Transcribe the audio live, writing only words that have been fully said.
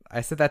I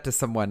said that to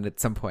someone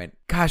at some point.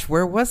 Gosh,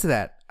 where was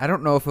that? I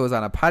don't know if it was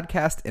on a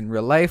podcast in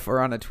real life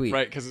or on a tweet.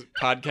 Right, because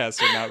podcasts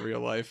are not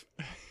real life.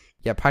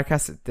 Yeah,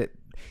 podcasts.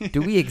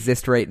 Do we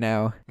exist right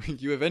now?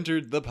 You have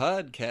entered the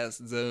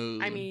podcast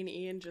zone. I mean,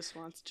 Ian just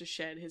wants to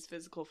shed his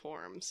physical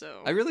form,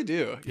 so... I really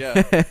do,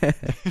 yeah.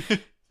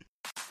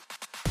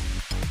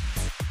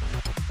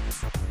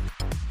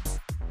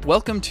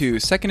 Welcome to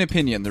Second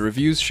Opinion, the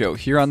reviews show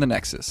here on the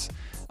Nexus.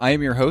 I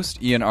am your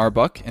host, Ian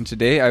Arbuck, and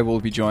today I will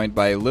be joined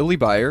by Lily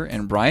Beyer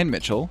and Brian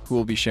Mitchell, who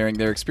will be sharing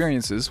their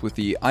experiences with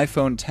the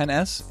iPhone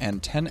XS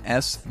and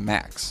XS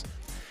Max.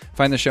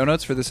 Find the show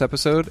notes for this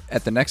episode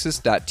at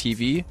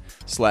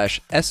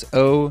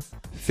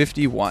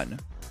thenexus.tv/SO51.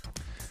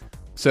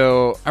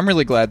 So I'm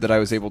really glad that I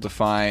was able to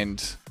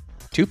find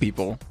two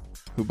people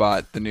who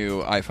bought the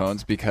new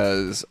iPhones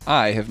because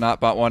I have not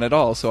bought one at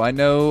all, so I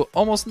know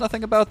almost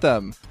nothing about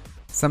them.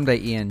 Someday,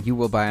 Ian, you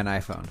will buy an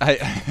iPhone.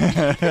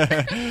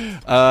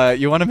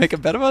 You want to make a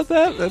bet about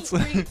that? That's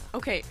Wait,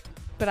 okay,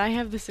 but I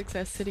have the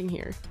success sitting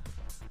here,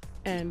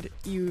 and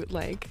you,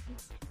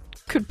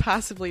 could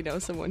possibly know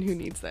someone who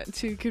needs that,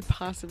 so you could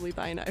possibly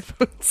buy an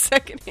iPhone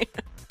secondhand.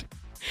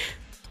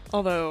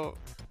 Although,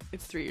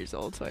 it's 3 years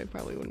old, so I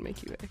probably wouldn't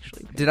make you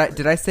actually pay for it.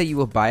 Did I say you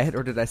will buy it,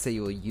 or did I say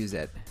you will use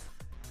it?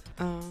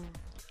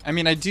 I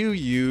mean, I do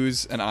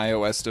use an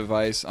iOS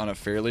device on a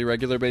fairly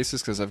regular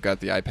basis because I've got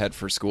the iPad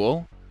for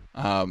school.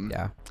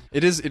 Yeah,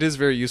 it is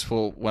very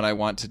useful when I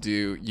want to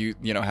do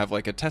have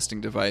like a testing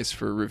device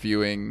for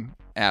reviewing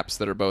apps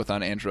that are both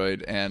on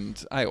Android and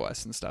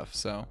iOS and stuff.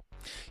 So,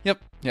 yep.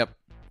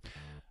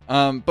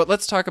 But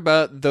let's talk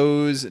about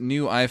those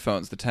new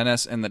iPhones, the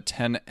XS and the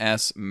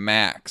XS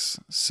Max.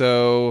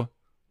 So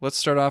let's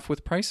start off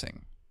with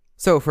pricing.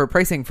 So for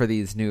pricing for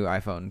these new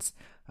iPhones,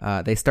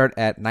 they start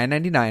at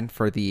 $999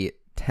 for the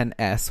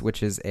XS,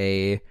 which is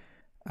the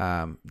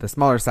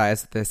smaller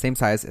size, the same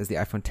size as the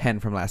iPhone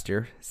X from last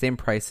year, same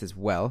price as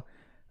well.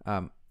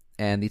 And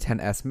the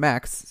XS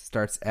Max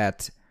starts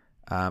at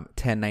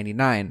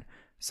 $1099.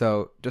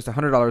 So just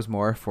 $100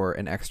 more for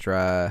an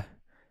extra.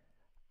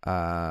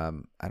 I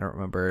don't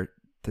remember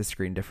the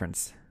screen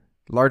difference.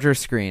 Larger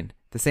screen,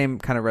 the same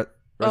kind of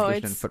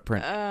resolution and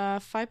footprint.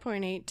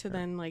 5.8 to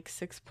then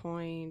 6.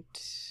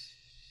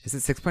 Is it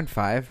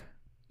 6.5?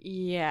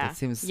 Yeah. It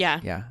seems.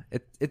 Yeah.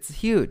 It's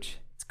huge.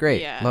 It's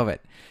great. Yeah. Love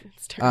it.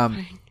 It's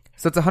terrifying.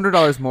 So it's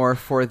 $100 more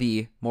for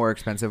the more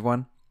expensive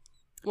one.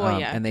 Well,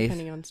 and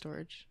depending on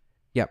storage.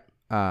 Yep.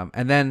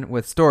 And then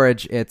with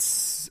storage,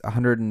 it's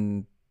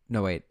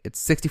it's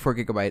 64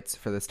 gigabytes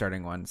for the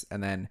starting ones,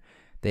 and then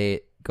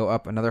they go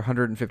up another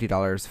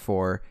 $150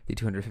 for the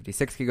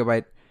 256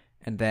 gigabyte,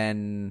 and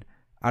then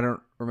I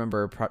don't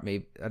remember,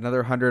 maybe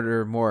another $100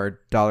 or more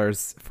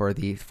for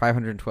the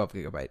 512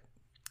 gigabyte,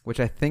 which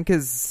I think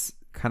is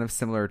kind of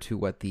similar to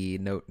what the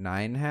Note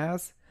 9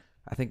 has.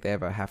 I think they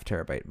have a half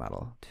terabyte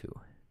model too.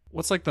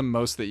 What's the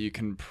most that you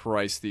can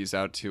price these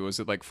out to? Was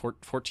it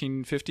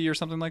 $1450 or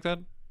something like that?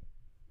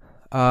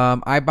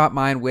 I bought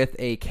mine with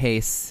a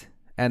case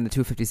and the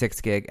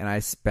 256 gig, and I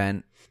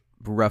spent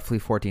roughly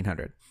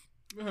 $1,400.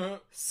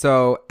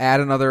 So add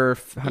another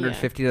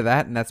 150 to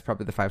that, and that's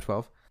probably the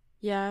 512.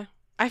 Yeah.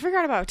 I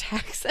forgot about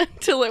tax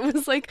until it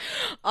was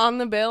on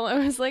the bill. I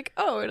was like,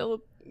 oh,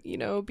 it'll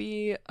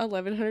be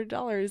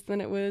 $1,100.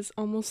 Then it was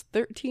almost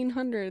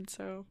 $1,300.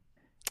 So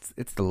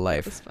it's the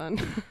life. It's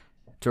fun.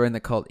 Join the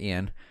cult,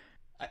 Ian.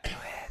 Do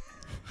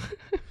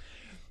it.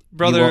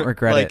 Brother, you won't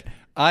regret it.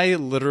 I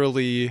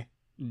literally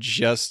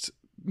just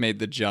made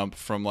the jump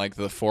from the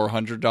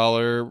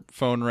 $400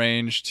 phone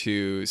range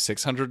to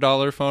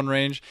 $600 phone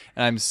range,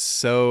 and I'm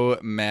so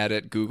mad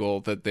at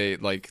Google that they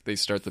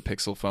start the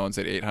Pixel phones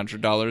at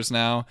 $800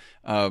 now.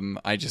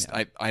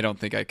 I don't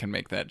think I can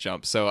make that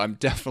jump, so I'm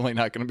definitely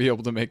not going to be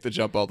able to make the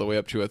jump all the way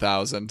up to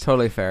 $1,000.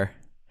 Totally fair.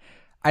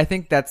 I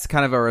think that's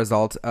kind of a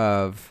result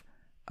of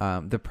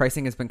the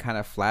pricing has been kind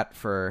of flat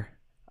for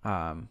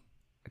starting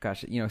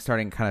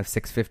kind of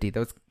 $650. That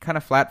was kind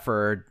of flat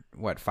for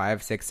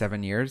 5, 6,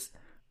 7 years.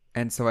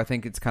 And so I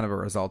think it's kind of a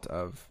result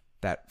of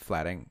that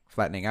flattening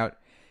out.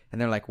 And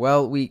they're like,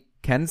 well, we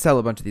can sell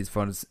a bunch of these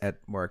phones at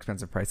more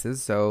expensive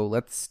prices, so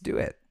let's do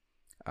it.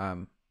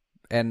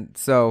 And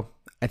so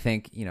I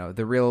think,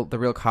 the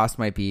real cost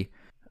might be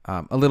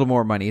a little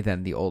more money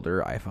than the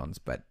older iPhones,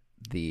 but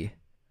the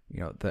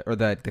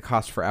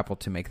cost for Apple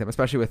to make them,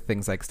 especially with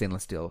things like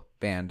stainless steel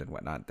band and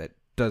whatnot, that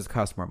does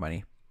cost more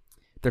money.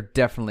 They're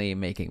definitely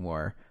making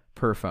more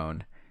per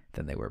phone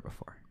than they were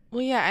before.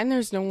 Well, yeah, and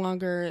there's no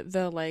longer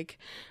the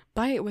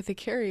buy it with a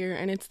carrier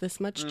and it's this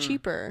much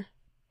cheaper.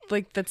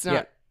 That's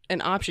not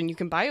an option. You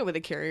can buy it with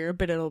a carrier,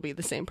 but it'll be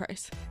the same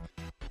price.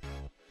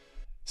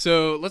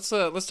 So let's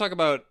talk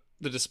about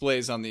the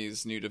displays on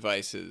these new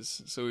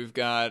devices. So we've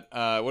got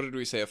what did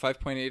we say? A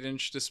 5.8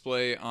 inch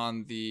display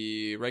on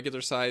the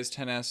regular size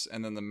XS,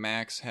 and then the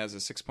Max has a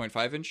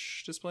 6.5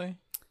 inch display.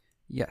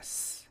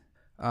 Yes.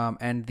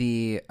 And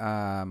the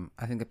I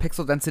think the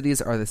pixel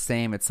densities are the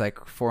same. It's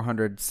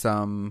 400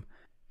 some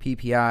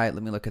PPI.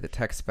 Let me look at the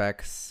tech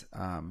specs.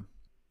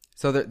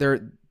 So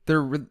they're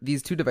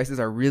these two devices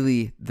are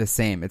really the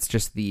same. It's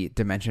just the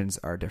dimensions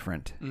are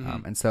different.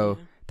 And so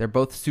they're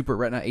both Super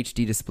Retina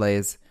HD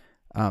displays.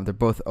 They're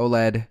both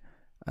OLED.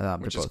 They're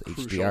both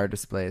HDR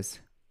displays.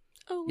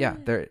 Oh Yeah,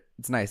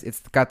 it's nice. It's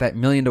got that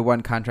 1,000,000 to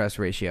 1 contrast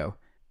ratio.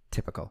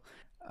 Typical.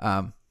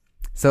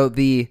 So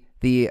the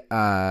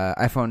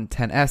iPhone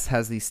XS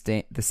has the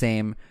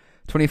same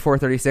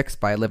 2436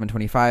 by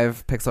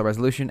 1125 pixel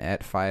resolution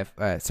at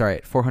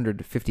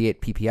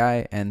 458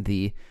 ppi, and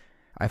the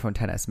iPhone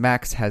XS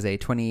Max has a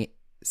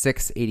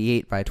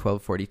 2688 by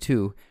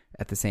 1242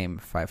 at the same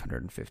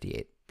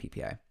 558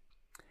 ppi.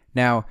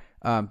 Now,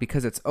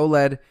 because it's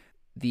OLED,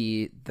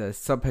 the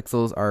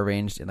subpixels are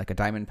arranged in like a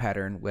diamond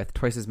pattern with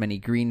twice as many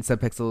green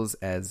subpixels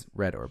as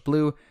red or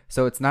blue.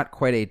 So it's not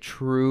quite a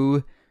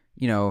true,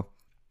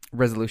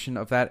 resolution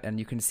of that, and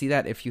you can see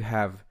that if you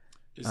have.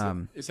 Is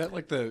that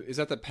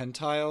the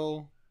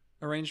pentile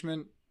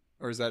arrangement,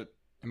 or am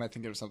I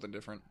thinking of something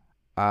different?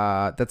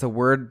 That's a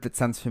word that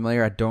sounds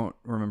familiar. I don't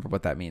remember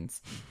what that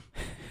means.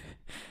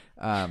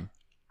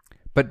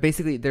 But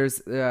basically, there's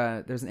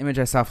an image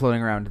I saw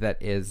floating around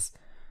that is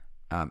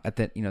at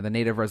the the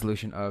native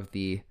resolution of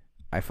the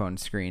iPhone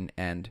screen,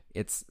 and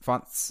it's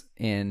fonts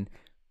in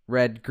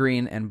red,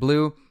 green, and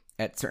blue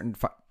at certain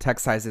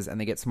text sizes,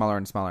 and they get smaller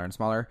and smaller and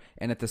smaller.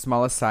 And at the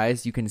smallest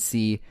size, you can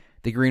see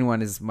the green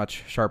one is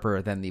much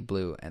sharper than the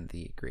blue and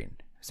the green.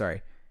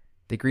 Sorry,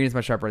 the green is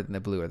much sharper than the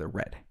blue or the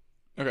red.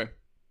 Okay,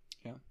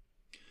 yeah.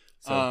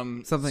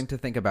 So something to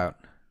think about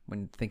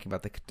when thinking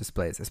about the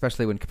displays,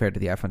 especially when compared to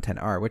the iPhone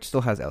XR, which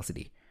still has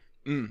LCD.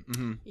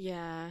 Mm-hmm.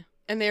 Yeah,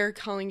 and they're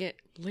calling it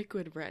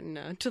Liquid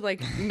Retina to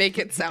like make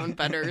it sound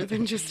better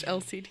than just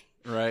LCD.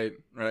 Right.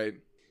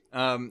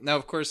 Now,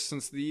 of course,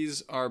 since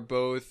these are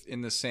both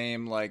in the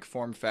same like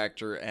form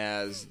factor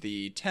as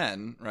the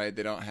 10, right?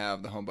 They don't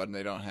have the home button,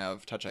 they don't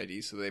have Touch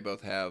ID, so they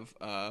both have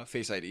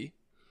Face ID.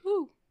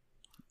 Woo!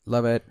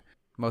 Love it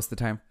most of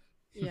the time.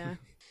 Yeah.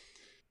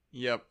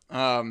 Yep.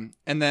 And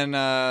then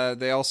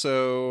they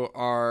also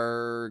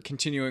are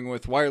continuing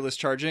with wireless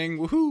charging.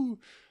 Woohoo!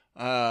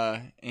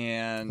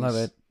 And love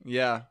it.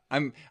 Yeah,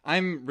 I'm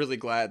really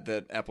glad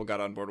that Apple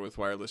got on board with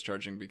wireless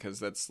charging, because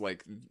that's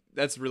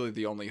really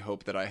the only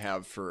hope that I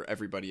have for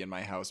everybody in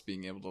my house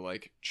being able to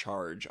like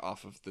charge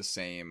off of the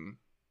same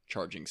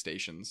charging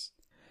stations.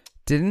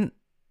 Didn't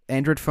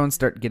Android phones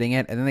start getting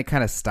it, and then they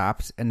kind of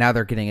stopped, and now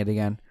they're getting it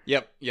again?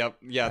 Yep. Yeah,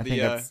 I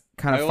think that's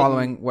kind of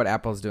following what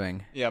Apple's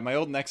doing. Yeah, my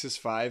old Nexus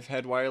 5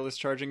 had wireless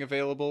charging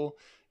available.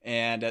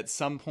 And at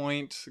some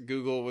point,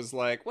 Google was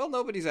like, well,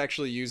 nobody's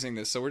actually using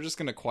this, so we're just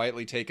going to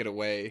quietly take it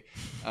away.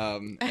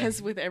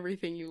 As with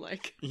everything you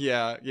like.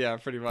 Yeah,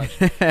 pretty much.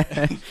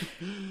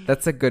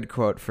 That's a good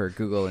quote for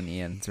Google and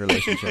Ian's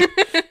relationship.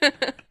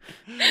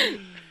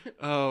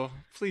 Oh,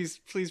 please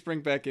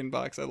bring back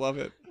Inbox. I love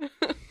it.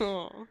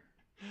 Aww.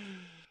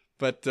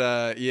 But,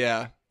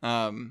 yeah,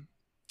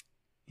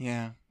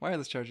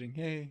 wireless charging.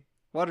 Yay.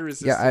 Water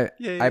resistant.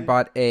 Yeah, Yay. I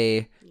bought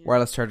a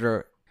wireless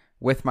charger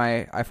with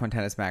my iPhone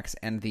XS Max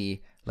and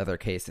the leather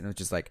case, and it was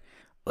just like,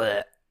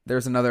 bleh.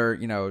 There's another,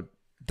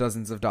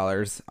 dozens of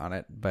dollars on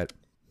it, but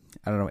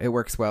I don't know. It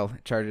works well.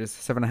 It charges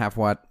 7.5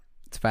 watt.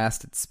 It's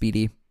fast. It's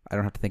speedy. I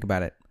don't have to think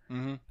about it.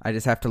 Mm-hmm. I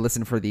just have to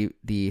listen for the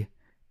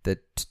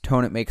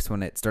tone it makes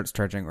when it starts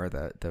charging, or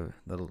the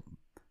little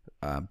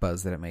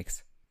buzz that it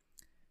makes.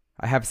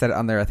 I have set it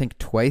on there, I think,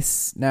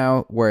 twice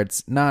now, where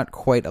it's not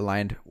quite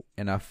aligned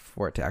enough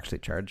for it to actually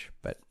charge,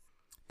 but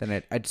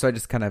then I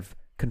just kind of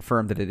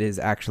confirm that it is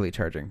actually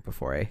charging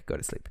before I go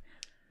to sleep.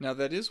 Now,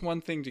 that is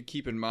one thing to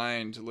keep in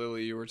mind,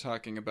 Lily. You were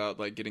talking about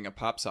like getting a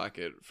pop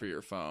socket for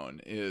your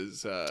phone.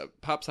 Is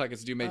pop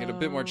sockets do make it a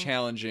bit more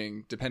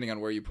challenging, depending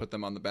on where you put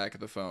them on the back of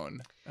the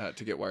phone,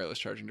 to get wireless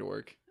charging to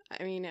work.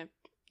 I mean,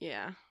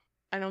 yeah.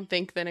 I don't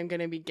think that I'm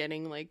going to be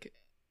getting like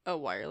a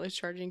wireless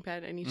charging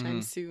pad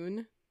anytime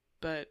soon,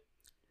 but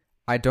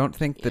I don't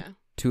think that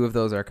two of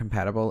those are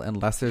compatible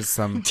unless there's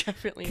some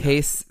definitely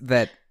case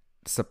that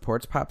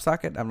supports pop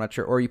socket. I'm not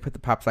sure. Or you put the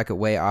pop socket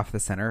way off the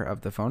center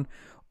of the phone,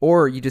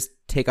 or you just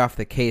take off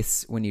the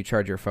case when you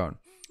charge your phone.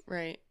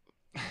 Right.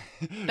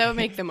 That would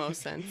make the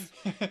most sense,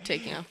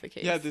 taking off the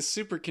case. Yeah, this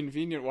super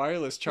convenient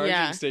wireless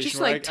charging station.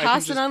 Just like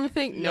toss it on the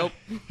thing. Yeah.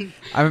 Nope.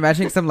 I'm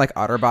imagining some like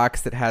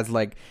OtterBox that has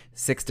like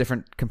 6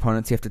 different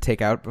components you have to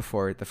take out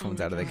before the phone's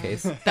out of the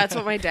case. That's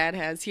what my dad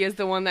has. He has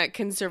the one that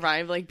can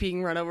survive like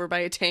being run over by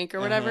a tank or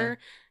whatever.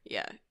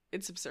 Yeah,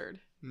 it's absurd.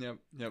 Yep.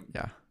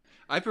 Yeah.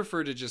 I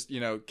prefer to just,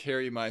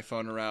 carry my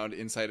phone around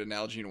inside an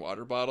Nalgene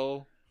water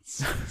bottle.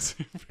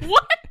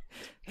 What?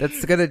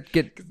 That's gonna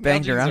get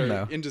banged Nalgenes around are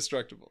though.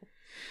 Indestructible.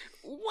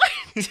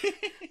 What?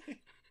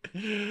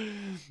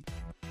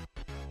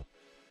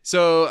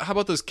 So, how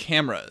about those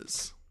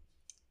cameras?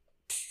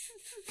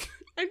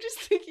 I'm just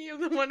thinking of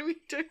the one we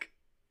took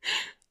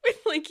with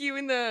like you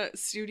in the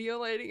studio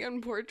lighting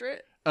on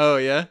portrait. Oh,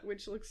 yeah?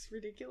 Which looks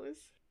ridiculous.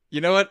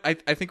 You know what? I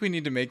think we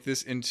need to make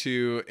this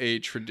into a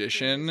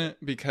tradition,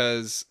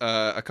 because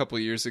a couple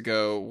of years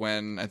ago,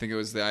 when I think it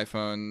was the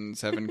iPhone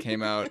 7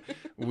 came out,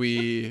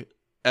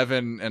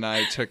 Evan and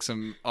I took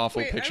some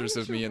awful pictures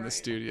of me in the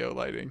studio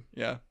lighting.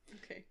 Yeah.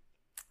 Okay.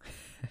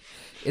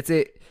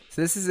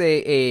 This is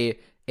a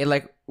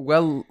like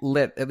well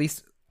lit, at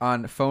least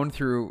on phone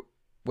through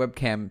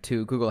webcam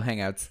to Google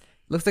Hangouts.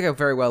 Looks like a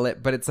very well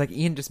lit, but it's like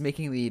Ian just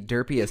making the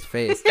derpiest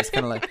face. Just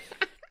kind of like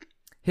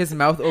his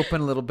mouth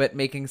open a little bit,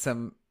 making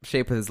some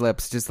shape with his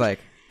lips, just like.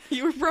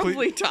 You were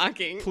probably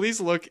talking.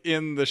 Please look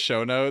in the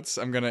show notes.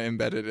 I'm gonna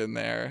embed it in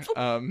there.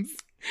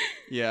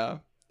 Yeah.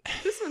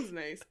 This one's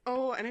nice.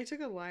 Oh, and I took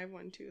a live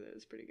one too. That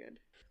was pretty good.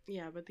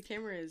 Yeah, but the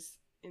camera is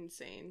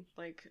insane.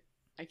 Like,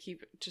 I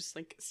keep just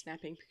like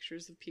snapping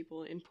pictures of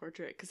people in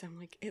portrait because I'm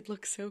like, it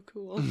looks so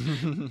cool.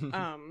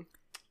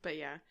 But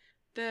yeah,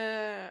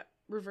 the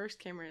reverse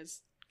camera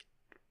is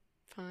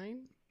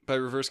fine. By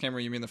reverse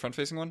camera, you mean the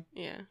front-facing one?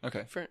 Yeah.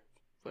 Okay. Front.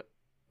 What?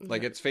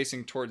 Like it's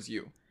facing towards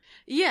you.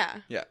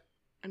 Yeah. Yeah.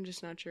 I'm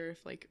just not sure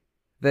if like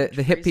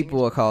The hip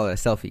people will call it a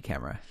selfie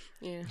camera.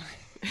 Yeah.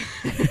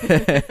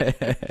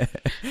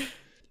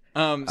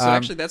 So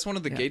actually, that's one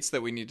of the gates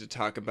that we need to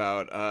talk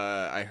about.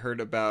 I heard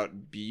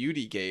about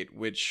Beauty Gate,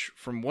 which,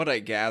 from what I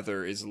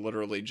gather, is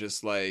literally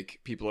just like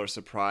people are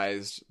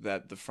surprised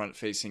that the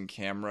front-facing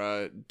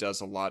camera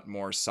does a lot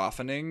more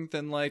softening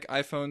than like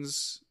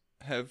iPhones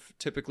have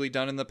typically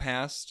done in the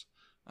past.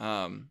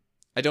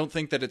 I don't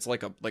think that it's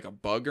like a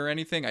bug or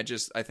anything. I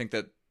think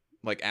that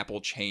like Apple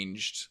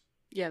changed.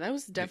 Yeah, that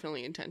was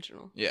definitely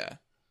intentional. Yeah.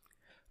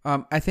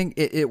 I think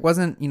it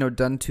wasn't,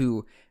 done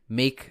to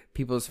make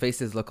people's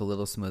faces look a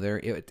little smoother.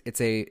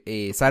 It's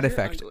a side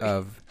effect ugly.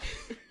 of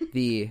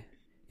the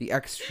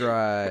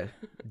extra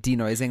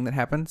denoising that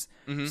happens.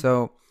 Mm-hmm.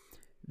 So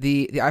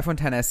the iPhone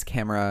XS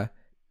camera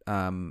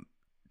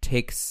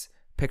takes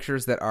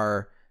pictures that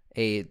are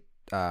I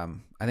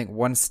think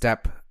one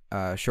step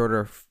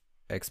shorter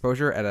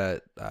exposure at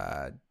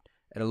a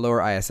lower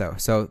ISO.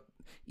 So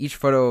each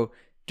photo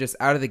just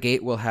out of the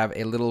gate will have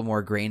a little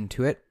more grain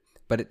to it.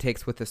 But it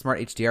takes, with the Smart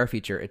HDR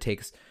feature, it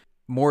takes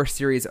more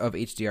series of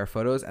HDR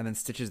photos and then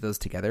stitches those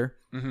together.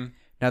 Mm-hmm.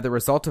 Now, the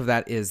result of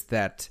that is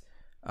that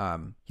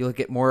you'll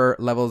get more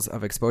levels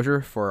of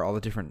exposure for all the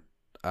different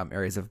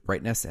areas of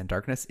brightness and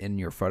darkness in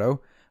your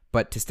photo.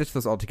 But to stitch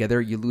those all together,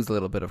 you lose a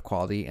little bit of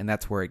quality, and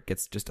that's where it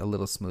gets just a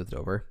little smoothed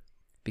over.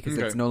 Because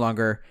it's no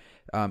longer...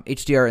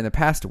 HDR in the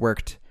past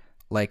worked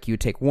like you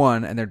would take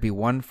one, and there'd be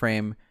one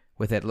frame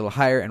with it a little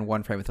higher and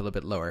one frame with it a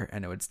little bit lower,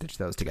 and it would stitch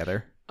those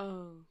together.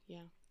 Oh,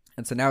 yeah.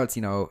 And so now it's,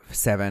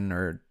 7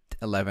 or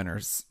 11 or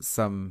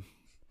some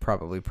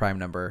probably prime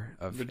number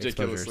of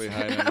ridiculously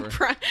exposures. high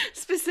number.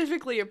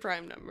 Specifically a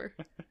prime number.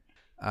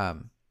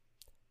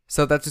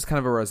 So that's just kind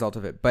of a result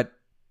of it. But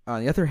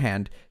on the other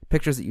hand,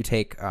 pictures that you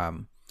take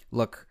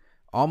look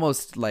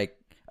almost like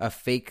a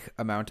fake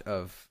amount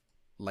of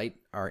light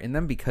are in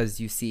them because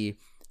you see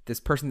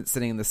this person that's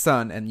sitting in the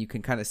sun and you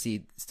can kind of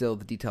see still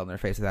the detail in their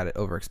face without it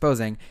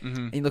overexposing. Mm-hmm.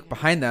 And you look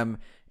behind them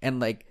and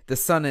like the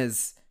sun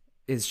is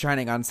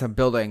shining on some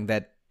building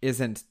that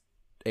isn't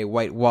a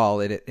white wall.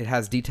 It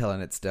has detail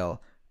in it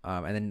still.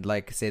 And then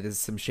like say there's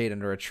some shade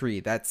under a tree.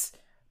 That's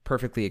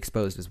perfectly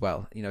exposed as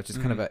well. It's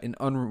just kind of an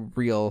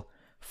unreal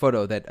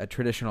photo that a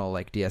traditional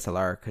like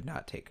DSLR could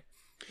not take.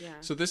 Yeah.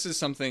 So this is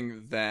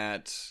something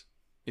that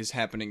is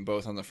happening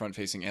both on the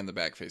front-facing and the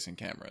back-facing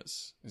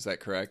cameras. Is that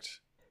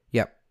correct?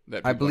 Yep. That I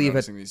people are believe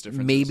noticing it these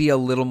differences? maybe a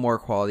little more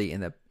quality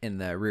in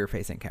the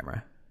rear-facing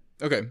camera.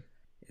 Okay.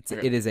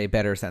 It is a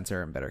better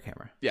sensor and better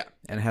camera. Yeah.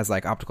 And it has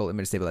like optical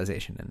image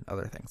stabilization and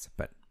other things.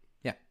 But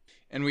yeah.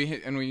 And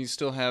we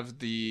still have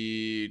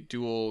the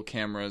dual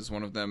cameras,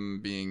 one of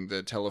them being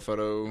the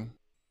telephoto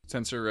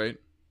sensor, right?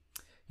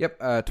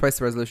 Yep, twice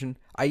the resolution.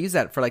 I used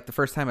that for like the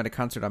first time at a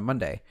concert on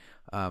Monday.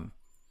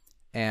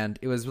 And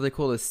it was really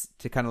cool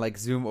to kind of like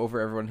zoom over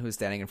everyone who was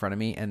standing in front of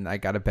me, and I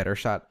got a better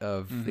shot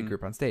of the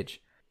group on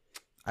stage.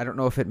 I don't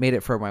know if it made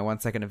it for my 1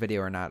 second of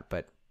video or not,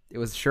 but it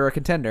was sure a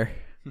contender.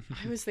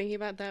 I was thinking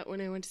about that when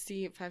I went to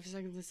see 5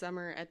 Seconds of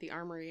Summer at the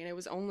Armory, and it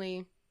was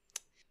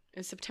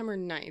September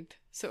 9th,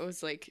 so it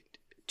was like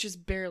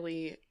just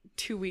barely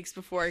 2 weeks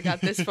before I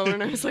got this phone,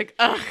 and I was like,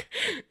 ugh,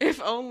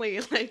 if only,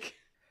 like,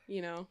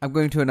 I'm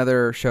going to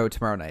another show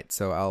tomorrow night,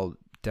 so I'll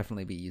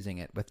definitely be using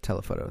it with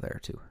telephoto there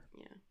too.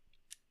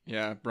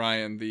 Yeah,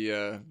 Brian,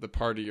 the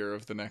partier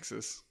of the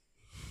Nexus.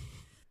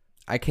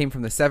 I came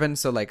from the 7,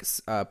 so like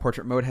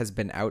portrait mode has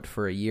been out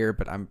for a year,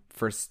 but I'm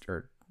first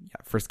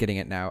getting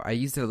it now. I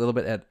used it a little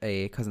bit at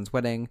a cousin's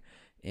wedding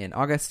in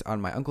August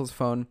on my uncle's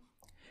phone,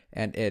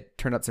 and it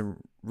turned out some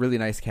really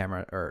nice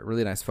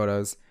really nice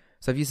photos.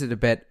 So I've used it a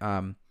bit.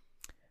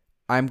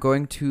 I'm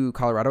going to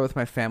Colorado with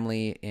my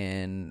family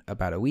in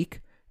about a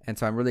week, and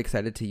so I'm really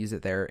excited to use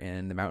it there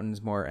in the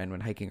mountains more and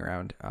when hiking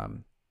around,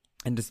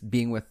 and just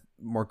being with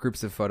more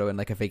groups of photo in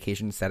like a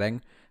vacation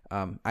setting.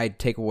 I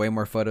take way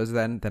more photos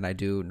then than I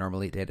do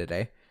normally day to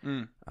day.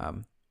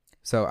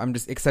 So I'm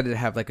just excited to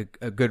have like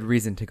a good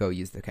reason to go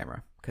use the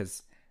camera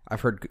because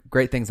I've heard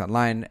great things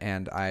online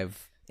and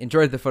I've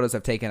enjoyed the photos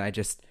I've taken.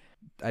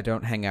 I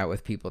don't hang out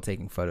with people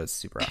taking photos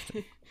super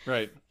often.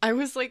 Right. I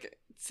was like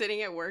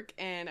sitting at work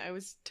and I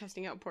was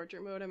testing out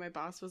portrait mode and my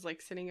boss was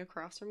like sitting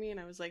across from me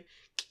and I was like,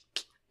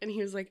 and he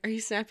was like, "Are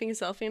you snapping a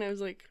selfie?" And I was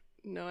like,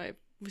 "No, I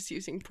was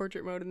using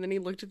portrait mode, and then he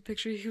looked at the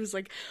picture. He was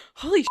like,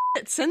 "Holy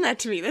shit, send that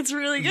to me. That's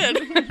really good."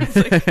 I was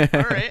like,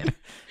 "All right."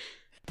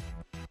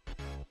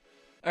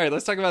 All right,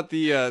 let's talk about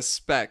the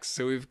specs.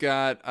 So we've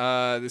got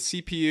the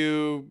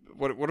CPU.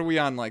 What are we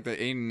on? Like the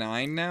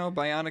A9 now?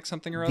 Bionic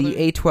something or other?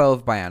 The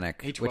A12 Bionic,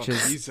 A12. which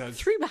is Jesus.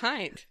 3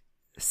 behind.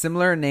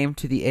 similar name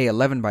to the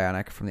A11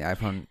 Bionic from the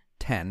iPhone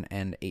 10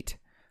 and 8.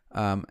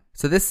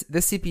 So this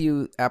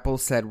CPU Apple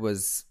said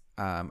was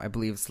I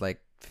believe it's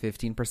like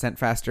 15%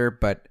 faster,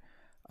 but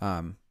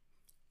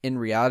in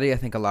reality, I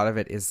think a lot of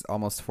it is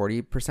almost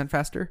 40%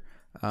 faster.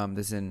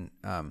 There's an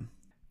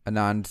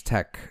Anand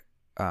Tech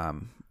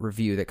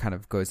review that kind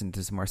of goes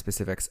into some more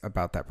specifics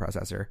about that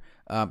processor.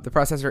 The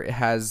processor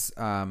has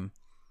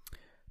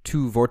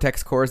 2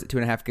 Vortex cores at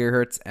 2.5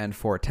 gigahertz and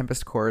 4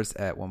 Tempest cores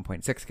at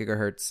 1.6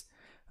 gigahertz.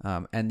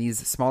 And these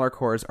smaller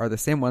cores are the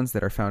same ones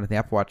that are found in the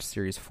Apple Watch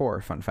Series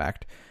 4, fun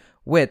fact,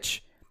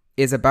 which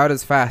is about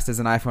as fast as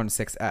an iPhone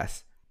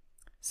 6S.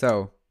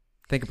 So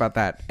think about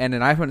that. And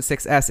an iPhone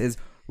 6S is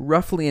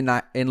roughly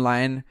in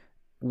line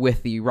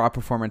with the raw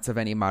performance of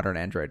any modern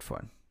Android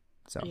phone.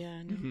 So Yeah,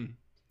 I know. Mm-hmm.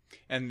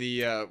 And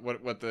the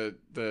what the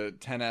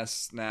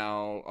 10s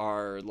now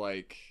are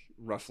like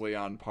roughly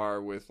on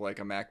par with like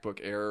a MacBook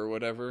Air or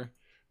whatever,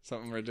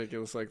 something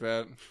ridiculous like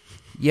that.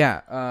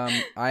 yeah,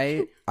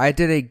 I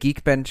did a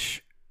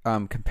Geekbench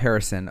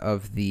comparison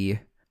of the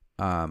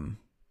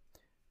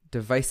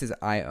devices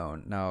I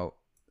own. Now,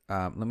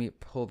 let me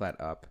pull that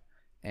up.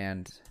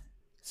 And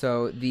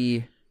so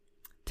the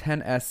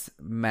 10s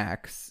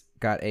Max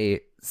got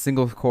a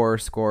single core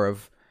score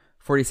of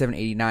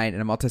 4789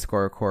 and a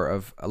multi-score core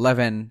of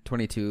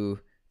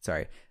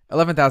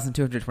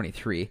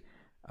 11,223.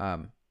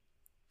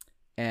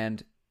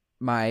 And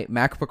my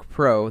MacBook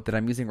Pro that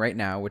I'm using right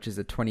now, which is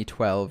a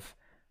 2012,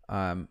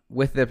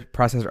 with the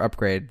processor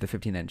upgrade, the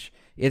 15-inch,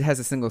 it has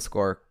a single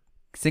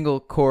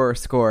core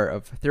score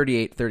of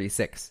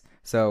 3836.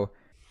 So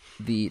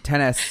the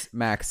 10s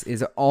Max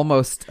is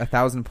almost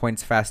 1,000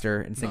 points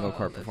faster in single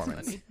core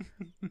performance.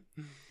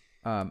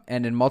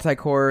 And in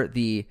multi-core,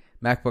 the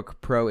MacBook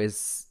Pro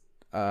is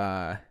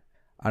on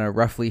a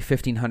roughly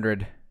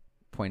 1,500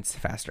 points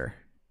faster.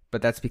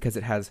 But that's because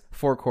it has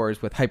 4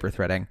 cores with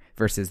hyper-threading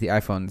versus the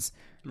iPhone's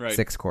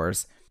 6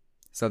 cores.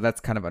 So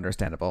that's kind of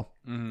understandable.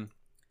 Mm-hmm.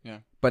 Yeah.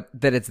 But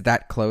that it's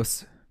that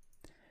close,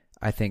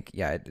 I think,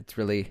 yeah, it's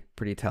really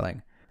pretty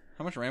telling.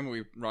 How much RAM are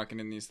we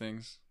rocking in these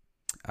things?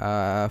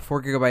 4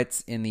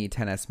 gigabytes in the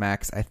 10s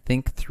Max. I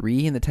think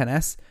 3 in the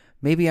 10s.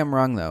 Maybe I'm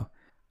wrong, though.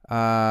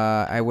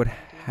 I would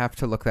have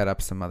to look that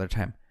up some other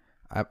time.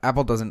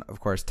 Apple doesn't, of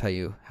course, tell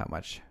you how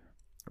much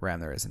RAM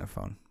there is in a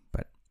phone,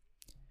 but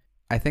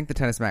I think the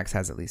 10s Max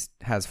has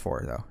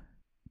 4 though,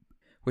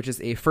 which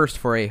is a first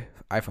for a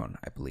iPhone,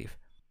 I believe.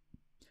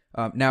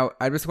 Now,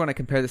 I just want to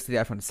compare this to the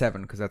iPhone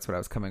 7 because that's what I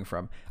was coming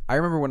from. I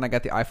remember when I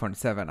got the iPhone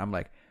 7, I'm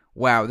like,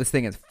 wow, this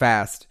thing is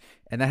fast,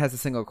 and that has a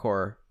single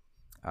core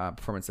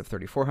performance of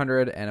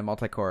 3,400 and a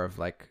multi-core of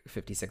like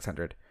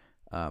 5,600.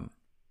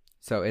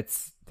 So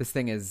this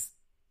thing is,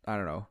 I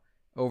don't know,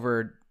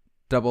 over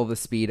double the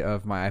speed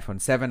of my iPhone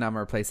 7 I'm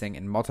replacing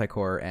in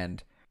multi-core,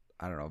 and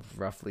I don't know,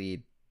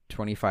 roughly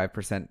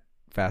 25%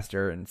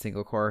 faster in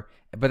single core.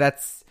 But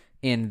that's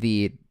in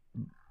the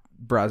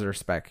browser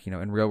spec.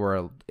 In real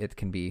world, it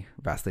can be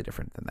vastly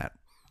different than that.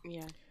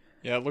 Yeah.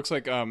 Yeah, it looks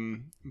like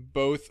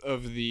both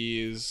of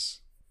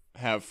these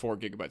have 4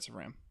 gigabytes of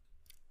RAM.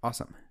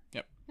 Awesome.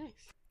 Yep. Nice.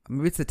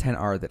 Maybe it's the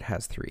 10R that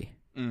has 3.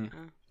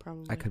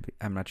 Probably.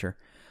 I'm not sure.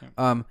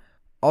 Yeah.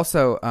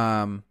 Also,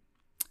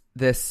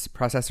 this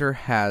processor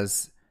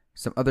has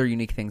some other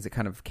unique things that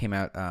kind of came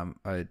out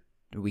a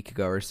week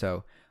ago or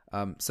so.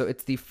 So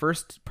it's the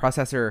first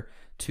processor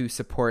to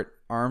support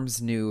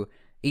ARM's new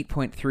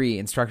 8.3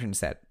 instruction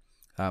set,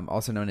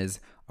 also known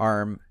as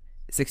ARM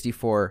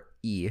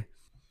 64E.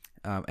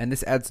 And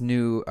this adds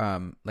new,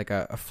 like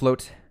a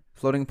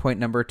floating point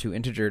number to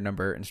integer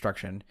number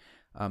instruction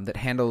that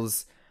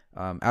handles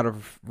out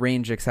of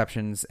range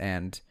exceptions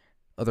and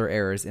other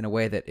errors in a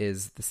way that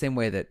is the same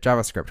way that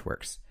JavaScript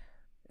works.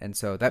 And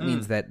so that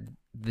means that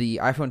the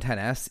iPhone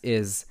XS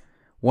is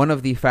one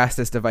of the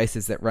fastest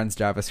devices that runs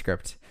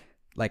JavaScript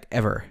like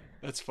ever.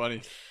 That's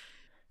funny.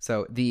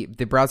 So the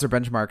browser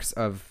benchmarks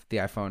of the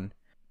iPhone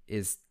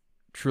is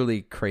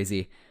truly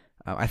crazy.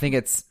 I think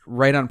it's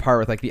right on par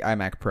with like the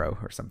iMac Pro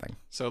or something.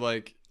 So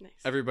like Nice.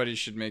 everybody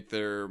should make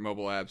their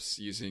mobile apps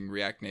using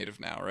React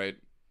Native now, right?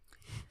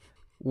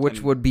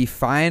 Which would be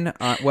fine.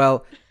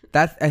 Well,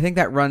 I think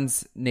that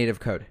runs native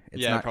code.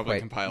 It's yeah, not it probably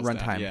quite compiles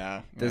runtime. that.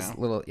 Yeah. There's yeah.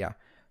 little, yeah.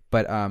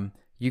 But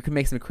you can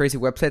make some crazy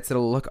websites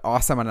that'll look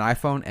awesome on an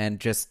iPhone and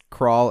just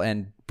crawl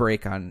and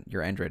break on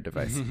your Android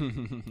device.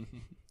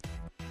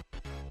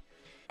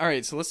 All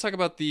right, so let's talk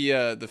about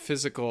the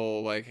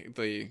physical, like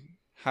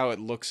how it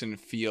looks and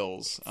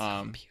feels.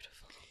 Beautiful.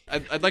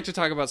 I'd like to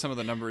talk about some of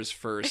the numbers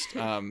first,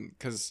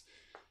 because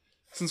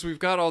since we've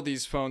got all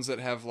these phones that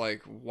have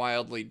like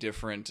wildly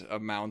different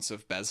amounts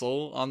of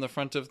bezel on the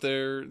front of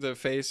the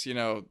face,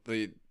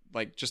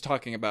 just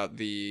talking about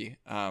the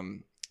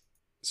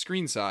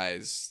screen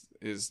size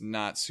is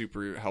not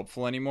super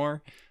helpful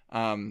anymore.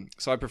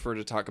 So I prefer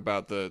to talk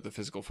about the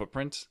physical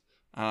footprint.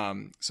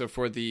 So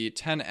for the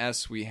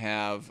 10s, we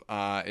have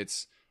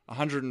it's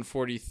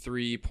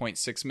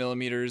 143.6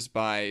 millimeters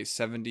by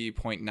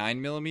 70.9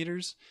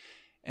 millimeters.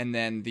 And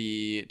then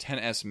the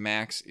 10s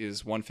Max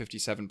is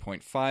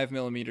 157.5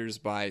 millimeters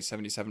by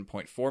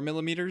 77.4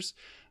 millimeters.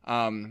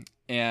 And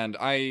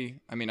I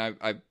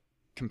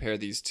compare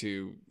these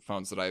to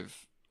phones that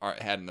I've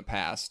had in the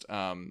past.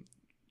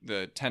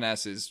 The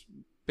 10s is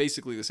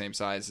basically the same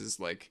size as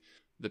like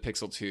the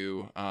Pixel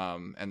 2,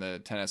 and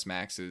the 10s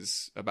Max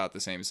is about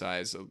the same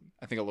size.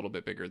 I think a little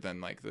bit bigger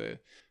than like the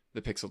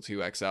Pixel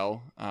 2 XL.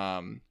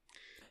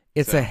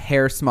 It's a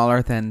hair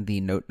smaller than the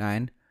Note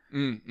 9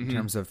 in in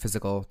terms of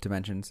physical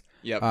dimensions.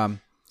 Yep.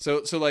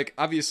 So like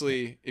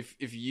obviously,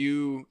 if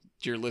you,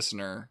 dear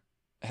listener,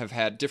 have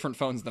had different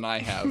phones than I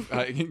have,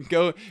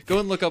 go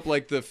and look up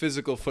like the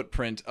physical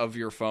footprint of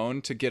your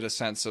phone to get a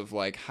sense of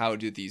like how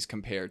do these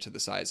compare to the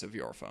size of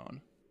your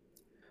phone.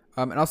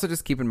 And also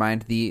just keep in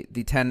mind the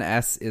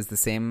 10s is the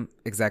same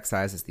exact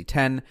size as the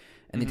 10,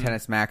 and the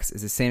 10s Max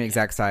is the same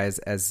exact size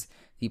as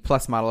the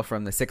Plus model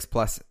from the 6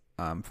 Plus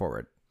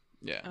forward.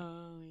 Yeah.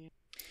 Oh, yeah.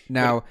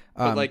 Now,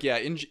 but like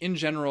in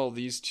general,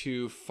 these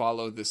two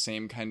follow the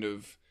same kind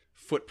of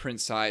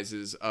footprint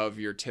sizes of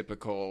your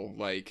typical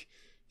like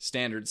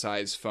standard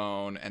size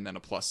phone and then a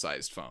plus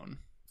sized phone.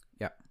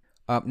 Yeah.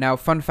 Now,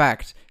 fun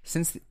fact: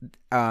 since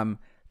the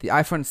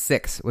iPhone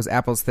 6 was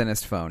Apple's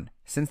thinnest phone,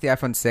 since the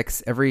iPhone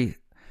 6, every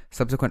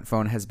subsequent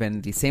phone has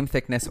been the same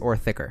thickness or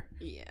thicker.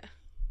 Yeah.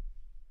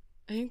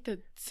 I think the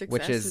 6S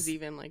Which is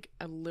even like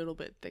a little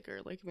bit thicker,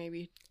 like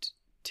maybe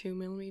 2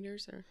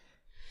 millimeters or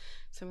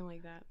something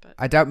like that. But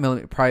I doubt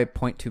probably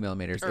 0.2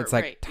 millimeters. It's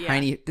like right,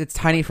 tiny. yeah. It's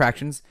tiny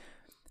fractions.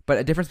 But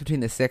a difference between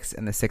the 6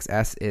 and the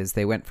 6S is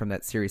they went from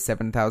that Series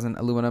 7000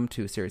 aluminum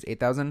to Series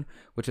 8000,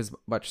 which is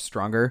much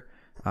stronger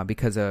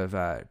because of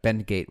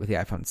bend gate with the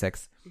iPhone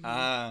 6.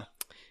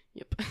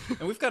 Yep.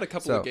 And we've got a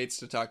couple of gates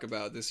to talk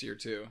about this year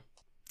too.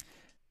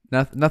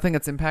 Nothing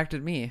that's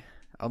impacted me.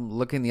 I'm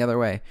looking the other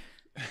way.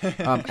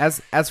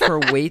 As for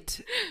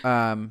weight,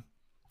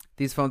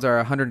 these phones are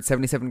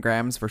 177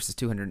 grams versus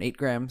 208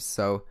 grams.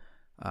 So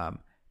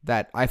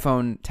that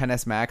iPhone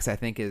 10s Max, I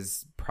think,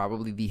 is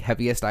probably the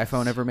heaviest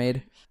iPhone ever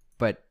made.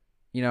 But,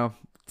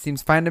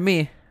 seems fine to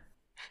me.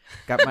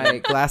 Got my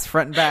glass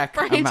front and back.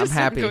 Brian I'm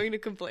happy. not going to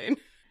complain.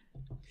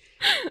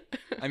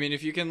 I mean,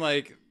 if you can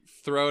like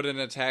throw it at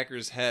an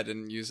attacker's head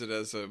and use it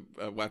as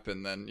a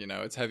weapon, then,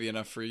 it's heavy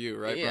enough for you,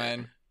 right, Yeah.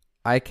 Brian?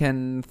 I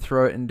can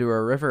throw it into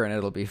a river and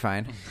it'll be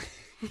fine.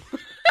 Does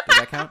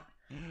that count?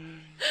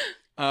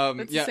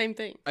 That's the same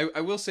thing.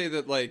 I will say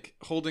that like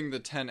holding the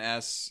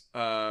 10s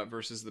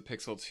versus the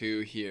Pixel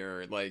 2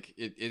 here, like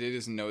it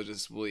is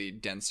noticeably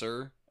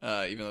denser.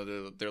 Even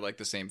though they're like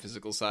the same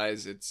physical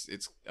size, it's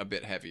a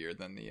bit heavier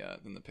than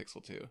the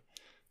Pixel 2.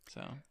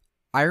 So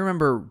I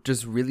remember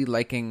just really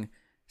liking.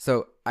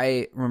 So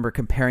I remember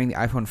comparing the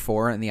iPhone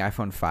 4 and the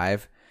iPhone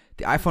 5.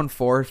 The iPhone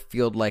 4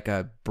 felt like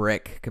a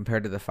brick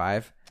compared to the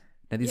 5.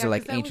 Now these are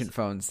like 'cause that ancient was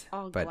phones,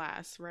 all but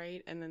glass,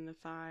 right? And then the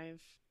 5.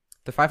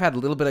 the 5 had a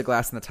little bit of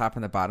glass in the top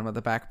and the bottom of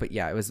the back, but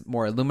yeah, it was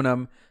more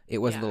aluminum. It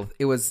was Yeah.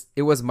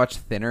 it was much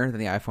thinner than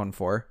the iPhone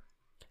 4.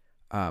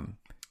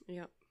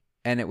 Yep.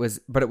 And it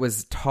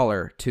was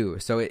taller too.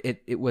 So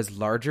it was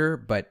larger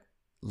but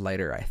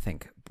lighter, I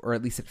think, or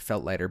at least it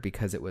felt lighter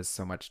because it was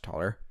so much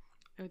taller.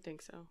 I would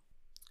think so.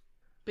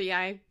 But yeah,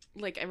 I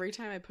like every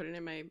time I put it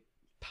in my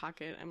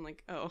pocket, I'm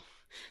like, oh,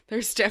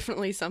 there's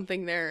definitely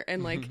something there.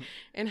 And like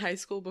in high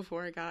school,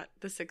 before I got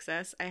the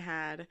 6S, I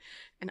had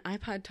an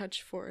iPod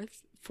Touch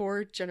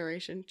fourth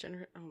generation,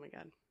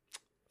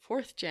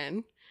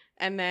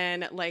 and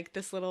then like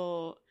this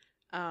little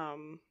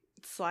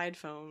slide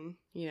phone,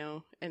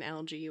 an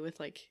LG with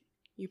like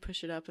you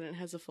push it up and it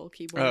has a full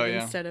keyboard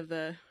instead of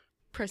the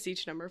press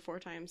each number 4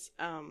 times.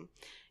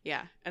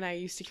 Yeah, and I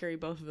used to carry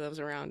both of those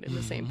around in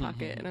the same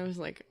pocket, and I was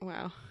like,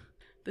 wow,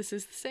 this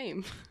is the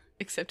same,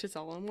 except it's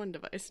all on one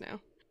device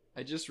now.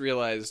 I just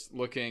realized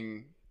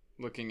looking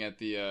at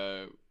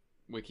the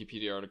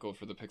Wikipedia article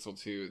for the Pixel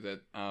 2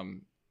 that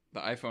the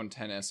iPhone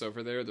 10s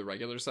over there, the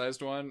regular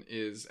sized one,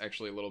 is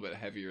actually a little bit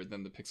heavier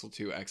than the Pixel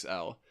 2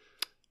 XL,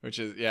 which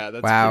is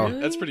that's Wow.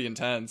 that's pretty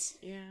intense.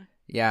 Yeah,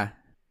 Yeah.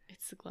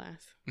 it's the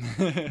glass.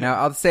 Now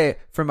I'll say,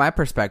 from my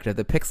perspective,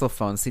 the Pixel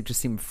phones just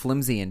seem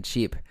flimsy and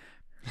cheap.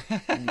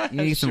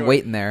 You need some Sure.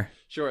 weight in there.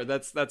 Sure,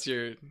 that's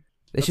your.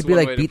 They That's should be one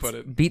like way to put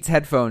it. Beats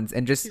headphones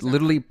and just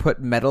literally put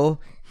metal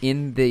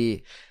in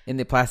the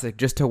plastic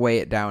just to weigh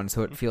it down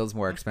so it feels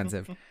more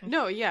expensive.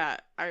 No, yeah,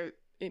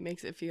 it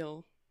makes it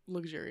feel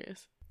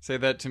luxurious. Say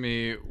that to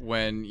me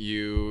when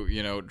you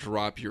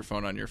drop your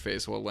phone on your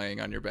face while laying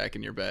on your back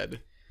in your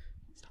bed.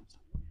 Stop.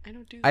 I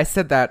don't do that. I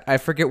said that. I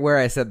forget where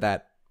I said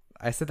that.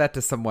 I said that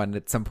to someone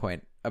at some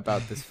point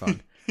about this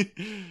phone.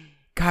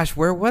 Gosh,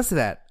 where was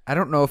that? I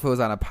don't know if it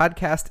was on a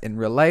podcast, in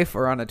real life,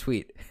 or on a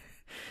tweet.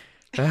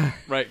 Right,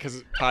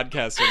 because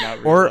podcasts are not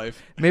real Or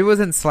life. maybe it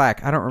was in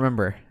Slack. I don't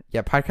remember.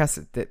 Yeah,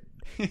 podcasts.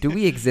 Do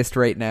we exist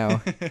right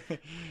now?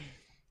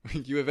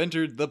 You have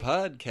entered the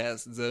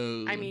podcast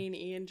zone. I mean,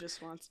 Ian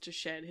just wants to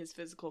shed his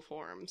physical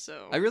form,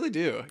 so I really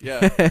do.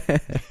 Yeah.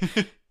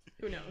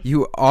 who knows?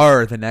 You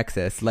are the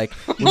Nexus. Like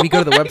when we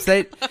go to the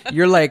website,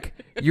 you're like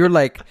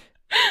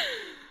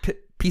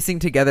piecing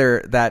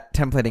together that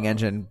templating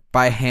engine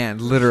by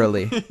hand,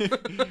 literally.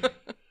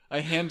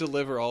 I hand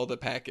deliver all the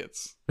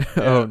packets.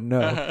 Oh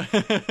no.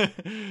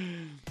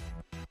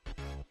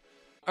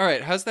 All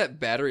right, how's that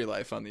battery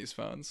life on these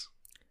phones?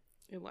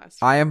 It lasts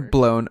I am forever.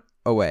 blown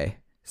away.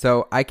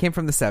 So I came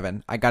from the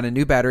 7. I got a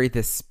new battery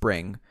this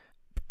spring.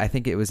 I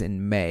think it was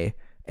in May.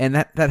 And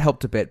that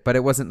helped a bit, but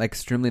it wasn't like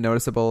extremely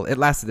noticeable. It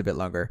lasted a bit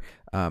longer.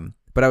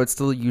 But I would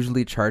still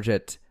usually charge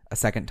it a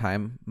second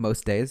time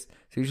most days.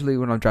 So usually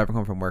when I'm driving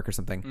home from work or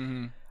something.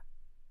 Mm-hmm.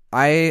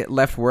 I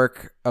left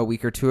work a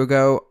week or two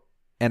ago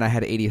and I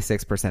had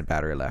 86%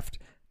 battery left.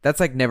 That's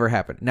like never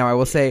happened. Now I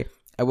will say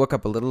I woke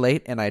up a little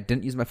late and I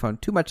didn't use my phone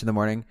too much in the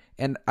morning.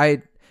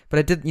 But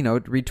I did,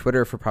 read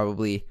Twitter for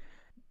probably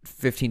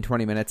 15,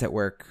 20 minutes at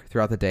work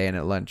throughout the day and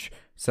at lunch.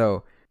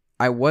 So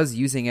I was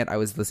using it. I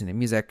was listening to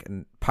music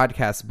and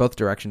podcasts, both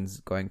directions,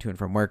 going to and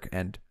from work.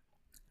 And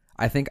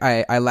I think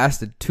I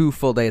lasted 2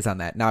 full days on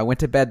that. Now I went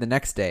to bed the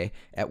next day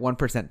at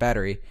 1%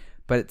 battery,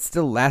 but it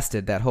still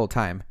lasted that whole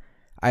time.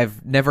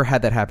 I've never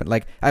had that happen.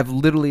 Like I've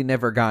literally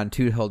never gone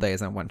 2 whole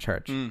days on one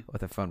charge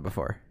with a phone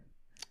before.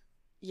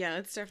 Yeah,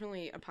 it's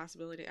definitely a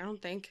possibility. I don't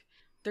think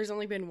there's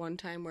only been one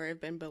time where I've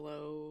been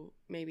below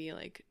maybe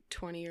like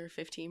 20 or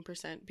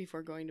 15%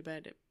 before going to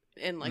bed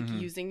and like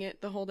using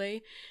it the whole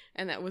day.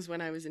 And that was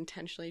when I was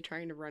intentionally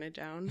trying to run it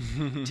down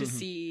to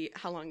see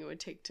how long it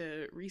would take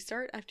to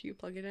restart after you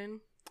plug it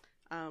in,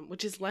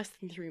 which is less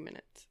than 3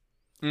 minutes.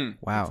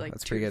 Wow, It's like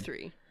that's 2 pretty to good.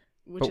 3.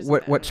 Which But is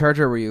what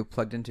charger were you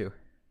plugged into?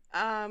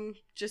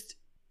 Just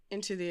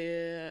into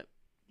the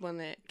one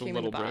that The came in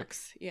the little brick.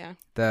 box. Yeah.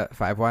 The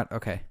 5 watt?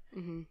 Okay.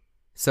 Mm-hmm.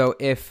 So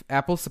if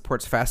Apple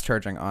supports fast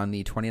charging on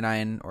the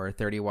 29 or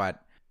 30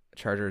 watt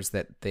chargers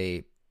that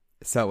they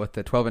sell with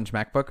the 12-inch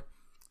MacBook,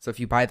 so if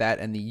you buy that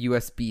and the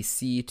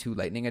USB-C to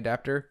Lightning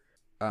adapter,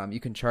 you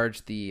can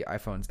charge the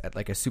iPhones at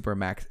like a super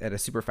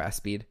fast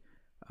speed.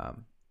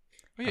 I'm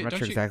not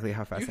sure exactly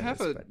how fast you that have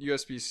is. a But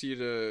USB-C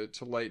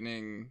to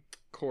Lightning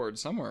cord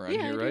somewhere around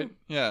Yeah, here, I right? do.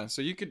 Yeah,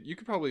 so you could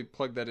probably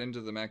plug that into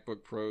the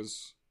MacBook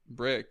Pro's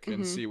brick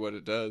and see what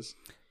it does.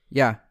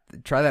 yeah,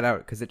 try that out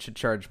because it should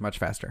charge much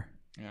faster.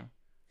 Yeah.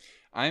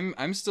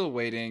 I'm still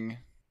waiting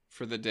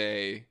for the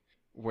day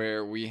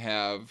where we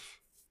have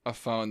a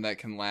phone that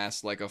can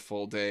last like a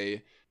full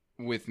day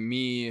with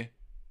me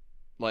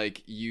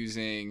like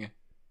using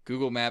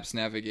Google Maps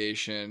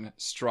navigation,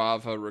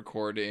 Strava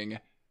recording,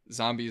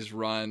 Zombies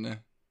Run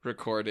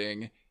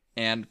recording,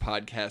 and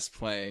podcast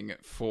playing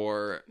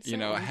for,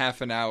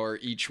 half an hour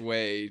each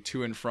way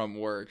to and from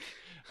work.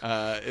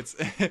 It's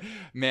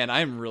man,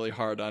 I'm really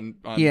hard on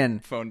Ian.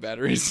 phone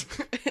batteries.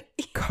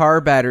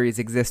 Car batteries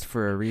exist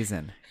for a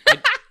reason.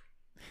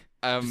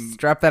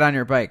 Strap that on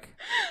your bike.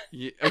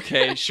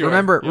 Okay, sure.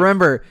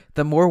 Remember,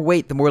 the more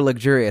weight, the more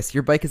luxurious.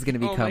 Your bike is going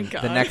to Oh my become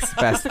God. the next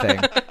best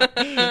thing.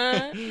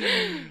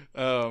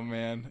 Oh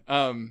man.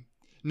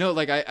 No,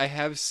 like I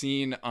have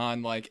seen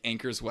on like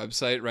Anchor's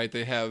website, right?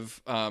 They have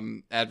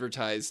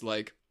advertised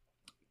like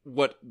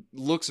what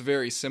looks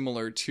very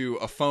similar to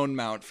a phone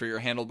mount for your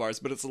handlebars,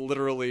 but it's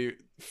literally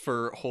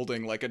for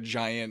holding like a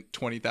giant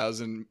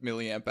 20,000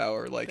 milliamp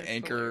hour like That's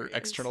Anchor hilarious.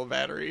 external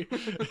battery.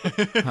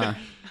 Huh.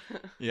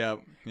 Yeah.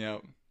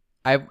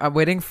 I'm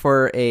waiting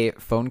for a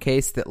phone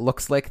case that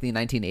looks like the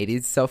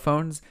 1980s cell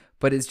phones,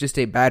 but is just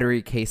a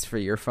battery case for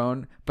your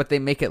phone. But they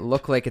make it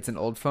look like it's an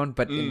old phone,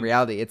 but in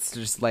reality, it's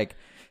just like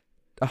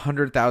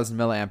 100,000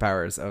 milliamp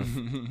hours of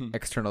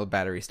external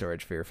battery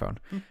storage for your phone.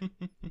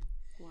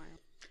 Wow.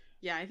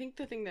 Yeah, I think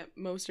the thing that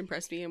most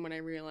impressed me and when I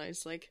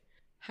realized like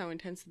how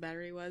intense the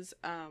battery was,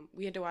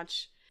 we had to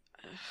watch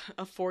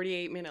a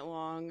 48-minute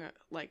long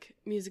like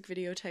music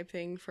video type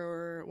thing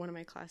for one of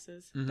my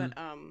classes. But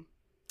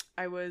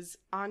I was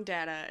on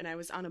data and I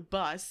was on a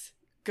bus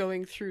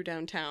going through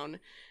downtown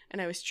and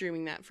I was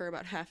streaming that for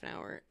about half an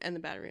hour and the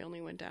battery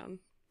only went down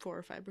 4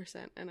 or 5%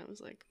 and I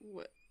was like,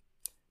 what?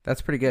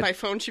 That's pretty good. My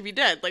phone should be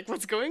dead. Like,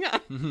 what's going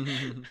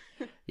on?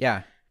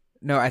 Yeah.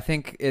 No, I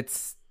think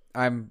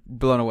I'm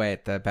blown away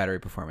at the battery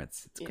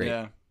performance. It's great.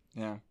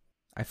 Yeah.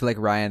 I feel like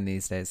Ryan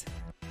these days.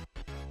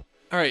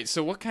 All right,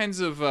 so what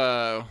kinds of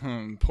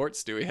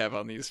ports do we have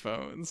on these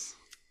phones?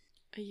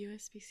 A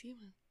USB-C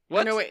one.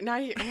 What? Oh, no, wait,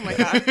 not oh my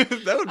God.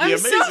 That would be I'm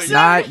amazing. so sorry.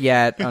 Not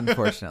yet,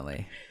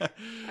 unfortunately.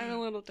 I'm a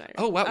little tired.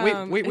 Oh, wow.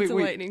 Wait, it's a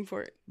lightning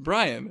port.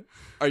 Brian,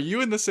 are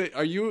you in the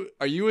are you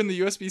in the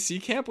USB-C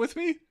camp with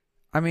me?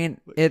 I mean,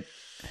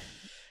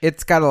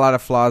 it's got a lot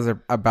of flaws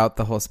about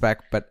the whole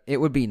spec, but it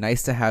would be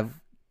nice to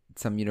have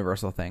some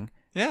universal thing.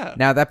 Yeah.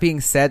 Now, that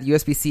being said,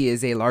 USB-C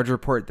is a larger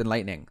port than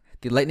Lightning.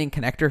 The Lightning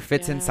connector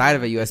fits Yeah, inside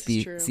of a this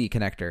is USB-C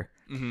connector.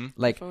 Mm-hmm.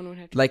 Like, Phone would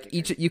have to like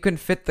be bigger. you can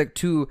fit the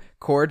 2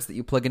 cords that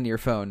you plug into your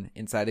phone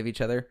inside of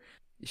each other.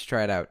 You should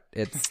try it out.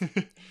 It's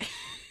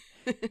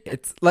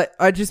like,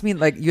 I just mean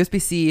like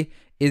USB-C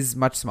is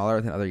much smaller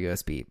than other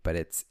USB, but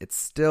it's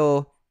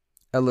still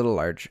a little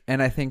large,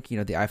 and I think the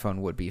iPhone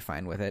would be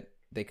fine with it.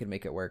 They could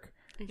make it work.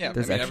 Yeah,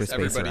 There's extra space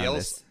everybody around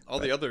else, this, all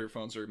but- the other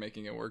phones are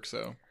making it work.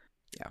 So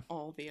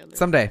All the other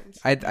Someday, phones.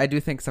 I do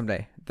think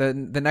someday the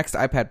next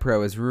iPad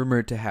Pro is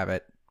rumored to have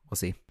it. We'll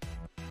see.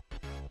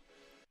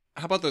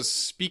 how about those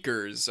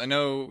speakers? I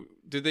know,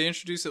 did they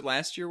introduce it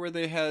last year where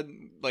they had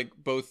like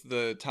both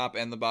the top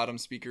and the bottom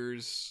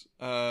speakers?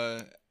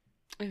 I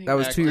think That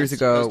was Back 2 years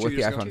last- ago that was 2 with the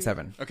years ago? iPhone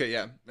 7. Okay,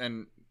 yeah,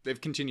 and they've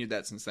continued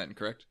that since then,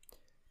 correct?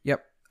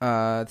 Yep.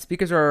 The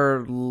speakers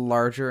are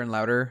larger and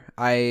louder.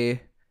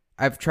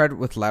 I've tried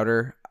with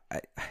louder.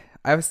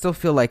 I still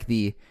feel like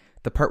the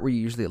part where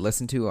you usually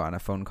listen to on a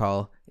phone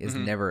call is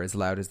Mhm. never as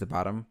loud as the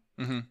bottom,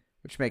 Mm-hmm.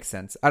 which makes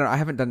sense. I don't know. I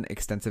haven't done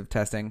extensive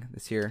testing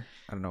this year.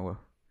 I don't know.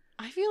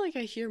 I feel like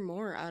I hear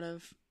more out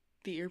of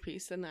the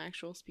earpiece than the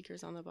actual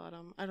speakers on the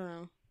bottom. I don't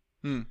know.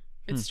 Hmm.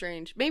 It's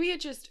strange. Maybe it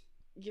just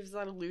gives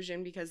that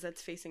illusion because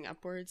that's facing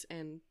upwards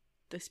and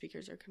the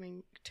speakers are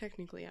coming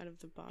technically out of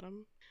the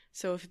bottom.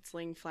 So if it's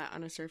laying flat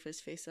on a surface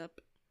face up,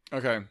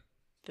 Okay.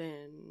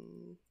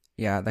 then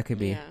Yeah, that could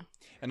be. yeah.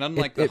 And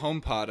unlike It- the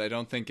HomePod, I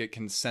don't think it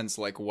can sense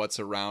like what's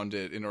around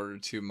it in order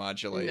to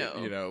modulate,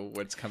 No.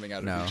 what's coming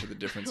out No. of each of the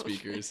different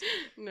speakers.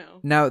 No.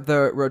 Now,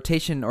 the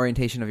rotation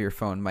orientation of your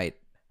phone might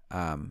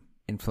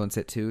influence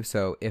it too.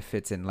 So if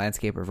it's in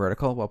landscape or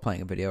vertical while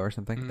playing a video or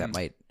something, that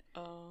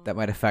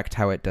might affect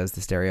how it does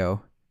the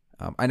stereo.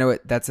 I know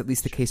that's at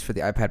least the case for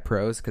the iPad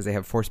Pros because they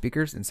have 4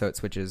 speakers, and so it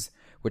switches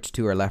which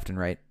 2 are left and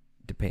right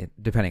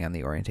depending on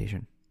the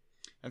orientation.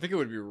 I think it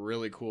would be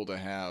really cool to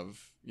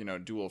have,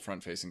 dual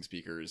front-facing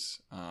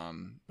speakers.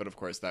 But of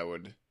course, that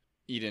would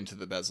eat into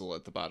the bezel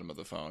at the bottom of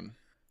the phone.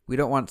 We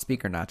don't want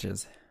speaker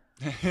notches.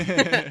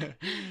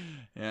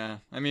 Yeah,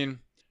 I mean,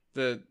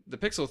 the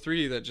Pixel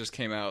 3 that just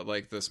came out,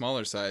 like the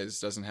smaller size,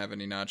 doesn't have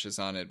any notches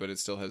on it, but it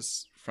still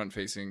has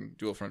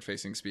dual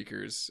front-facing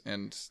speakers,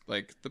 and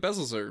like the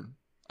bezels are,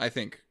 I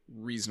think,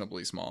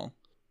 reasonably small.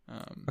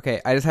 Okay,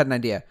 I just had an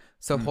idea.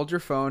 So Hmm. hold your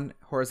phone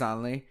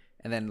horizontally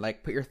and then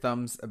like put your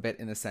thumbs a bit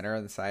in the center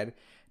of the side.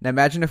 Now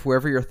imagine if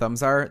wherever your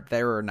thumbs are,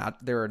 there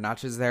are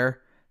notches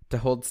there to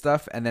hold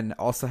stuff, and then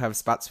also have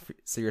spots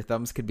so your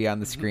thumbs could be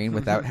on the screen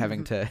without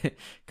having to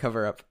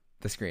cover up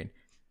the screen.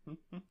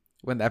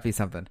 Wouldn't that be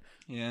something?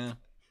 Yeah.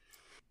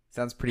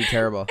 Sounds pretty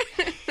terrible.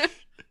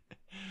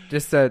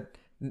 Just a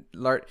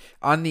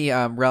on the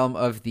realm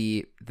of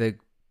the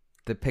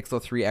Pixel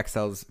 3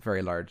 XL's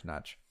very large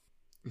notch.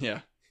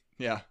 Yeah.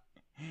 Yeah.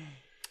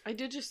 I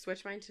did just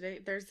switch mine today.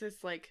 There's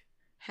this like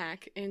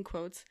hack in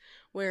quotes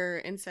where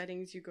in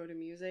settings you go to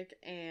music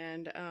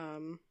and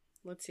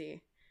let's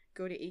see,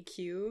 go to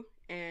EQ,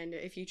 and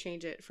if you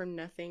change it from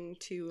nothing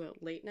to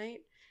late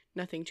night,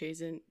 nothing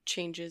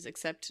changes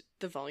except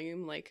the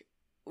volume. Like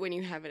when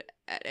you have it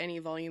at any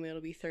volume,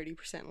 it'll be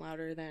 30%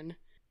 louder than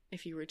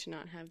if you were to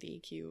not have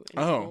the EQ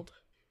enabled.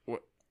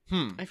 What?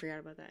 I forgot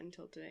about that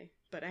until today,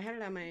 but I had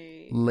it on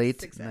my Late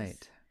 6S.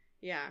 night.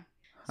 Yeah.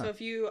 Huh. So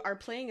if you are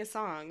playing a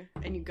song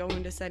and you go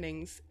into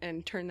settings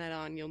and turn that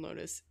on, you'll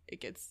notice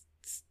it gets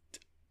So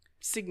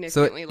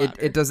significantly louder.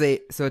 it does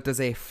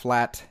a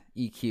flat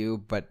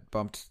EQ but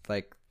bumped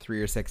like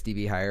 3 or 6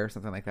 dB higher,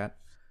 something like that.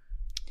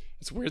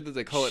 It's weird that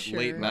they call it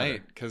late Sure.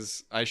 night,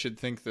 because I should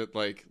think that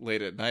like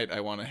late at night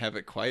I want to have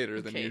it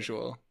quieter than Okay.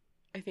 usual.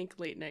 I think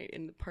late night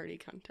in the party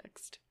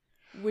context,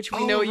 which we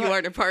Oh know you my-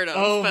 aren't a part of.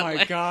 Oh but, my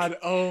like, god!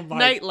 Oh my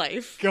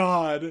nightlife.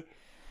 god!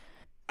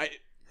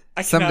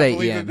 I Someday, cannot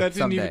believe Ian, that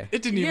didn't even, someday.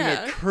 it didn't even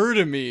Yeah. occur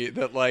to me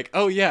that like,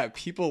 oh yeah,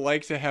 people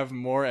like to have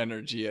more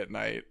energy at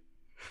night.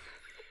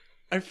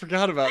 I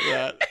forgot about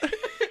that.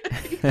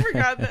 You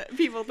forgot that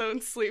people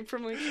don't sleep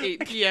from like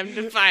 8 p.m.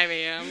 to 5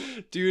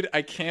 a.m. Dude,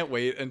 I can't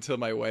wait until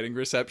my wedding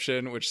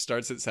reception, which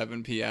starts at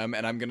 7 p.m.,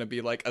 and I'm gonna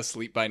be like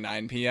asleep by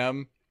 9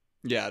 p.m.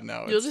 Yeah,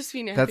 no, You'll it's, just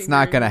be napping. That's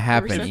not during gonna the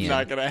happen, it's reception. Ian.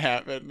 not gonna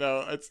happen.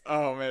 No,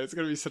 it's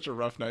gonna be such a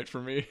rough night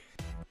for me.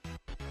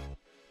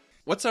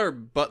 What's our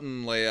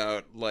button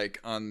layout like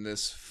on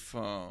this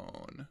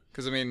phone?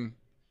 Because I mean,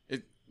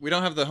 we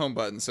don't have the home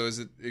button, so is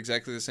it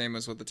exactly the same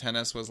as what the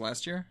 10s was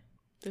last year?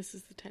 This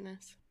is the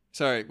 10s.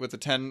 Sorry, what the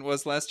 10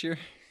 was last year?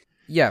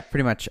 Yeah,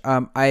 pretty much.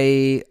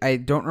 I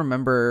don't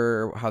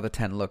remember how the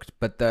 10 looked,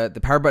 but the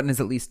power button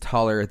is at least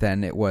taller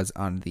than it was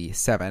on the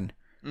 7.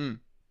 Mm.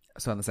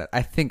 So on the set,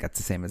 I think that's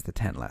the same as the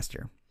 10 last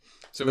year.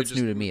 So Looks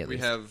new to me, at we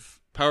least. have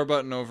power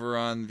button over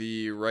on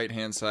the right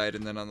hand side,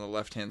 and then on the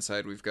left hand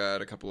side we've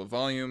got a couple of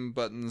volume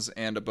buttons,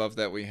 and above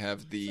that we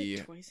have It's the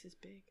like twice as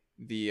big.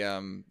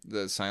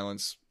 the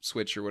silence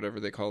switch or whatever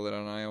they call it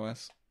on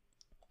iOS.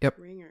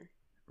 Ringer.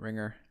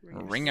 Ringer.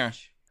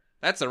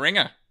 That's a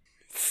ringer.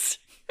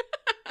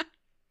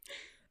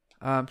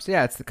 So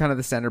yeah, it's kind of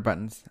the standard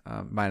buttons,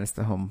 minus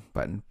the home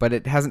button. But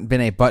it hasn't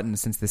been a button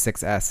since the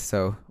 6S.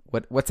 So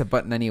what's a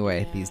button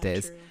anyway Yeah, these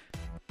days? true.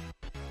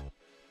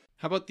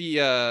 How about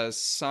the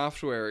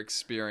software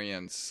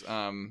experience?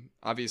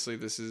 Obviously,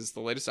 this is the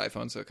latest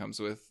iPhone, so it comes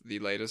with the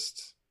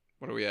latest.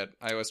 What are we at?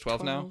 iOS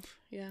 12 now? 12,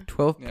 Yeah.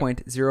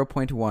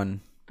 12.0.1.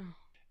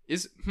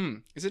 Is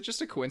it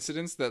just a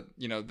coincidence that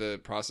the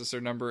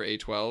processor number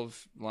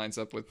A12 lines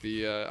up with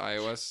the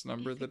iOS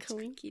number? That's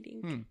Coinky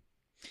dink.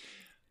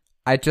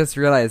 I just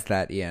realized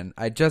that, Ian.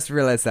 I just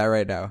realized that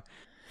right now.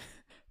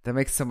 That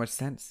makes so much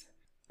sense.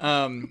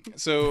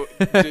 So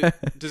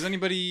does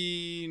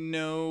anybody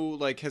know,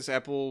 like, has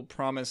Apple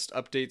promised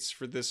updates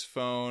for this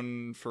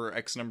phone for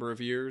X number of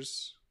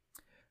years?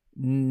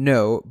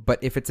 No,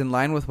 but if it's in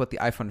line with what the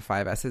iPhone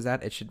 5S is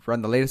at, it should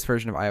run the latest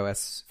version of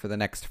iOS for the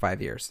next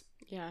 5 years.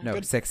 Yeah. No,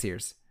 Good. 6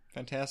 years.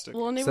 Fantastic.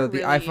 Well, and they So were the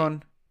really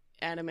iPhone...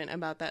 adamant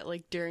about that.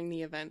 Like during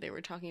the event, they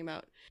were talking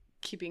about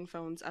keeping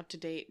phones up to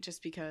date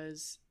just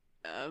because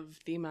of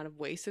the amount of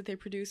waste that they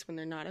produce when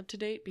they're not up to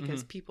date.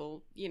 Because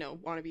people,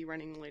 want to be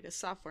running the latest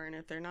software, and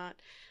if they're not,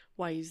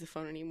 why use the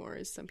phone anymore?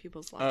 Is some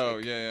people's logic. Oh,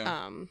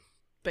 yeah.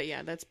 But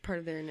yeah, that's part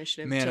of their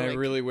initiative. Man, to, I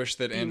really wish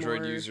that be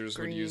Android more users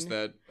would use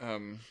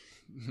green.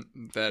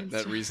 that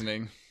that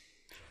reasoning.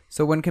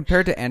 So when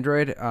compared to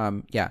Android,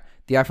 the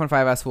iPhone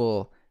 5S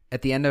will,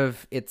 at the end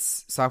of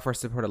its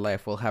software-supported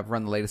life, will have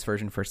run the latest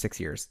version for 6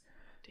 years.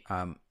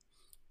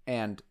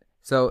 And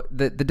so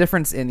the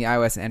difference in the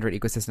iOS and Android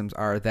ecosystems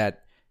are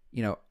that,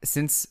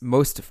 since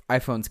most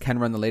iPhones can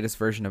run the latest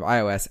version of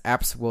iOS,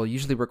 apps will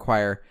usually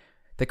require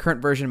the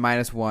current version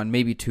minus 1,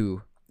 maybe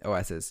 2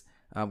 OSs,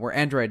 where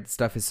Android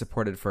stuff is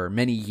supported for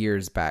many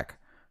years back.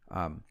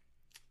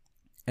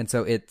 And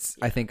so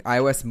I think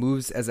iOS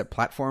moves as a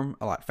platform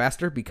a lot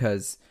faster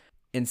because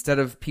instead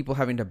of people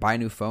having to buy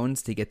new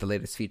phones to get the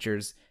latest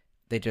features,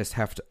 they just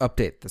have to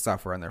update the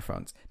software on their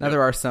phones. Now,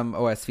 there are some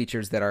OS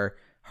features that are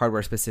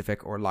hardware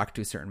specific or locked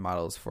to certain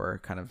models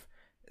for kind of,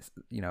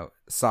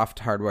 soft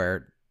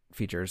hardware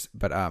features.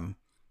 But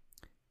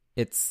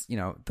it's,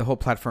 the whole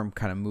platform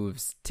kind of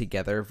moves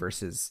together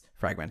versus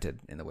fragmented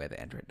in the way that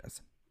Android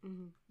does.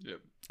 Mm-hmm. Yep.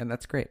 And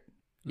that's great.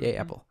 Yay,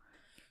 Apple.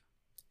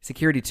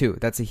 Security, too.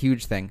 That's a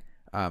huge thing.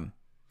 I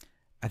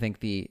think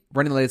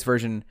running the latest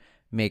version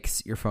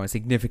makes your phone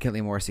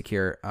significantly more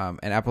secure.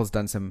 And Apple's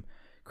done some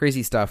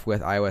crazy stuff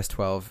with iOS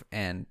 12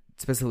 and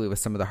specifically with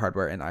some of the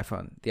hardware in the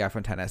iPhone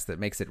XS that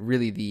makes it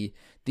really the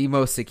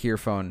most secure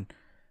phone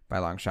by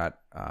a long shot.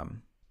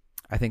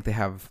 I think they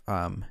have,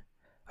 what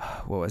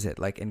was it?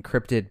 Like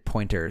encrypted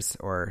pointers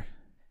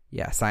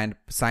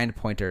signed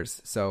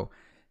pointers. So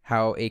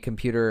how a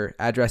computer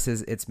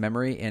addresses its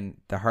memory in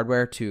the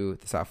hardware to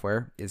the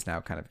software is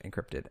now kind of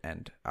encrypted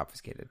and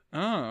obfuscated.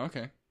 Oh,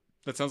 okay.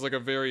 That sounds like a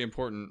very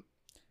important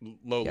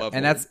low level.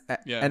 And that's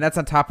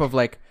on top of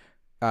like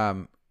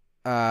KASLAR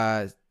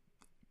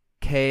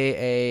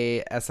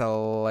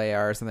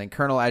or something,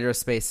 kernel address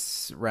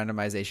space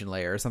randomization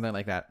layer or something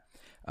like that,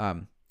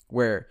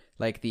 where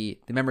like the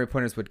memory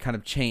pointers would kind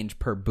of change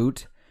per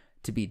boot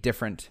to be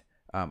different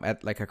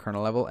at like a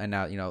kernel level. And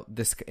now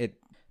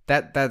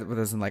that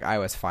was in like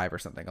iOS 5 or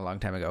something a long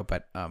time ago,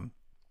 but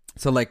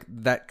so like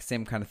that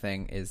same kind of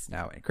thing is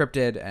now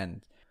encrypted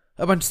and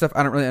a bunch of stuff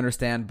I don't really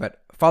understand,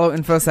 but follow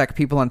InfoSec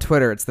people on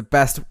Twitter. It's the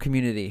best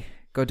community.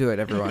 Go do it,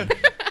 everyone.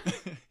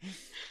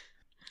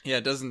 Yeah,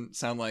 it doesn't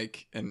sound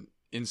like an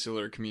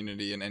insular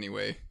community in any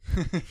way.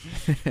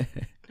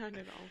 Not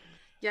at all.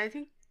 Yeah, I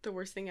think the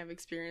worst thing I've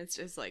experienced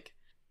is like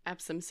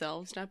apps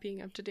themselves not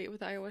being up to date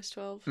with iOS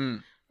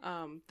 12.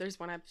 There's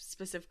one app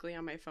specifically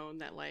on my phone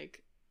that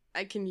like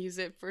I can use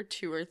it for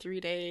 2 or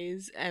 3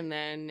 days, and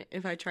then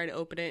if I try to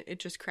open it, it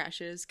just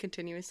crashes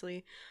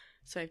continuously.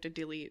 So I have to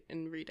delete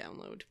and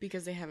re-download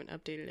because they haven't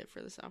updated it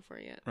for the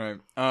software yet. Right.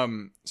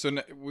 So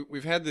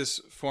we've had this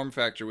form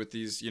factor with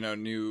these,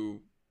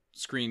 new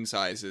screen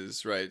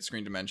sizes, right?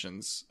 Screen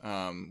dimensions,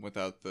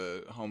 without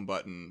the home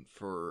button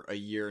for a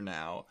year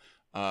now.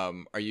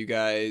 Are you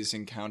guys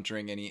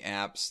encountering any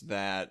apps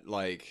that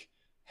like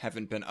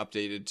haven't been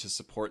updated to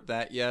support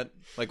that yet?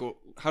 Like,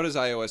 how does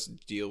iOS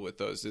deal with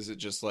those? Is it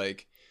just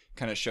like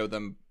kind of show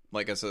them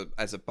like as a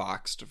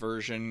boxed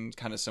version,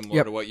 kind of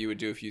similar to what you would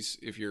do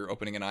if you're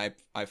opening an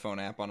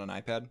iPhone app on an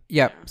iPad?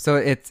 Yep. So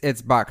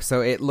it's boxed,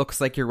 so it looks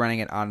like you're running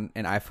it on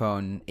an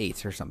iPhone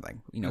 8 or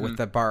something. With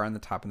the bar on the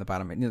top and the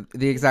bottom,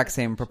 the exact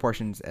same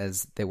proportions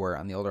as they were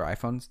on the older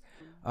iPhones.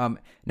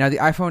 Now the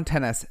iPhone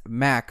XS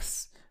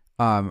Max,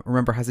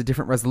 remember, has a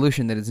different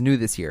resolution that is new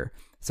this year.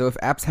 So if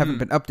apps haven't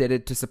been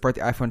updated to support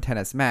the iPhone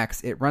XS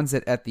Max, it runs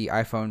it at the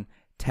iPhone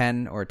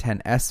 10 or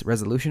 10s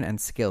resolution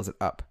and scales it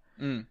up.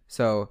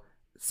 So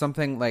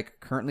something like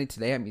currently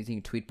today I'm using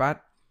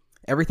Tweetbot.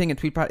 Everything in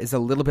Tweetbot is a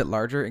little bit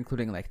larger,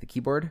 including like the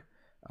keyboard.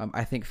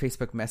 I think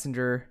Facebook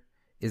Messenger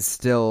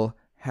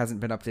hasn't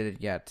been updated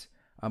yet.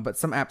 But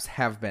some apps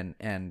have been,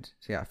 and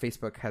so yeah,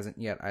 Facebook hasn't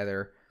yet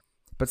either.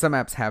 But some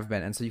apps have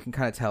been, and so you can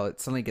kind of tell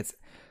it suddenly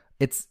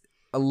it's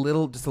a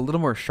little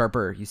more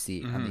sharper, you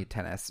see, on the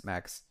 10s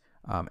Max.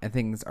 And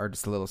things are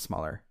just a little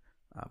smaller.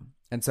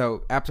 And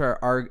so apps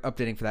are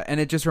updating for that. And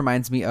it just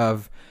reminds me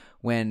of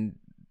when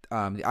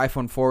the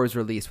iPhone 4 was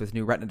released with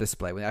new Retina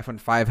display, when the iPhone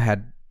 5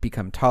 had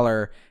become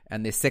taller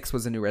and the 6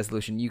 was a new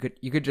resolution. You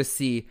could just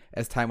see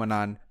as time went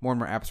on, more and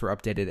more apps were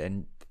updated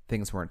and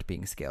things weren't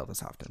being scaled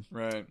as often.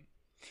 Right.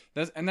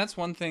 That's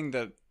one thing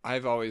that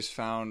I've always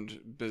found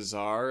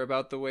bizarre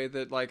about the way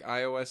that like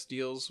iOS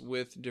deals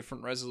with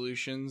different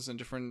resolutions and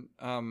different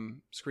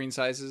screen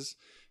sizes.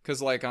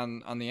 Because like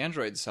on the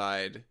Android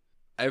side,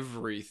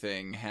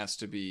 everything has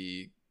to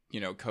be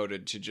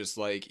coded to just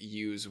like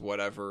use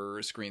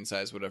whatever screen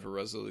size, whatever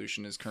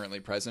resolution is currently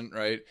present,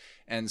 right?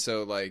 And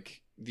so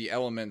like the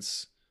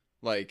elements,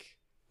 like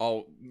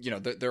all,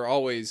 they're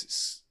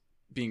always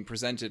being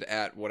presented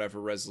at whatever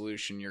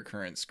resolution your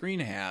current screen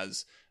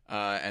has.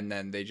 And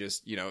then they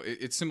just,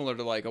 it's similar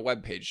to like a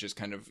web page, just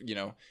kind of,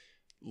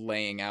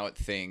 laying out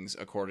things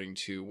according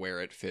to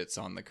where it fits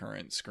on the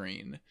current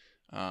screen.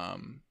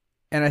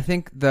 And I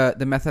think the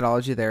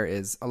methodology there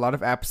is a lot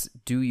of apps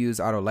do use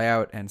auto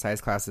layout and size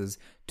classes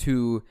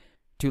to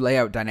lay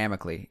out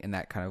dynamically in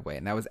that kind of way.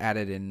 And that was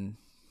added in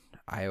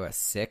iOS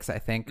 6, I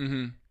think,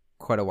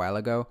 quite a while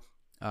ago.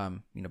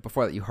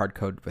 Before that you hard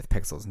code with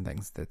pixels and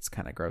things. That's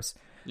kind of gross.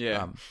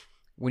 Yeah.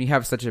 When you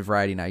have such a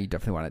variety now, you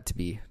definitely want it to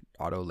be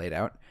auto laid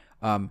out.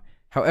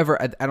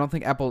 However, I don't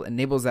think Apple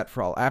enables that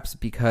for all apps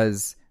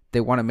because they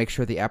want to make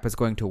sure the app is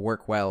going to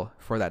work well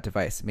for that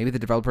device. Maybe the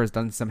developer has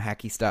done some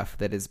hacky stuff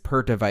that is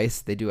per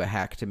device. They do a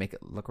hack to make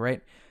it look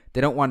right.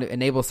 They don't want to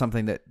enable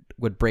something that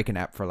would break an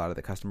app for a lot of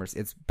the customers.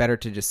 It's better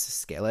to just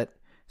scale it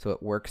so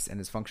it works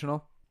and is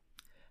functional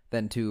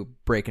than to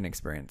break an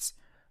experience.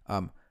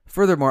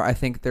 Furthermore, I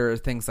think there are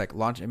things like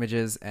launch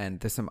images and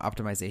there's some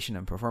optimization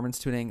and performance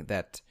tuning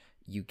that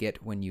you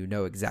get when you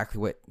know exactly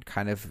what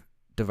kind of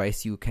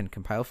device you can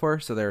compile for.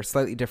 So there are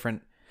slightly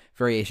different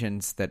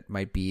variations that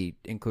might be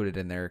included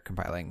in their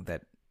compiling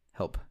that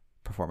help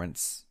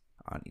performance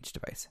on each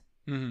device.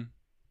 Mm-hmm.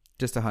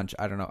 Just a hunch.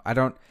 I don't know.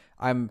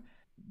 I'm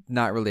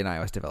not really an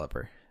iOS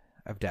developer.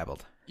 I've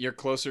dabbled. You're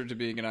closer to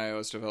being an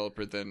iOS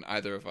developer than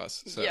either of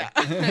us. So. Yeah.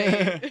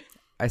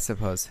 I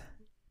suppose.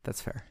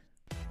 That's fair.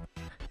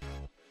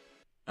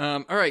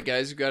 All right,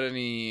 guys. You got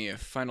any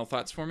final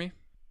thoughts for me?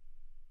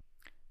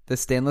 The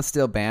stainless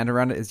steel band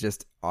around it is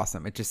just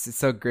awesome. It's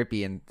so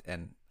grippy and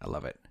I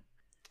love it.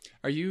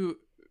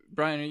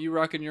 Brian, are you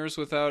rocking yours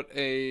without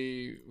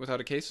a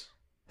case?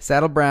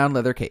 Saddle brown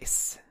leather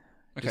case.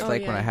 Okay. Just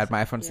when I had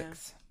my iPhone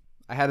 6.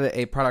 I had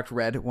a product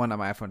red one on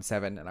my iPhone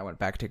 7 and I went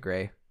back to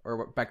gray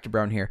or back to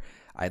brown here.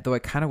 Though I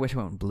kind of wish I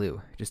went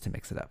blue just to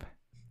mix it up.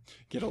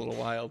 Get a little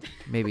wild.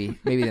 Maybe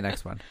the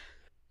next one.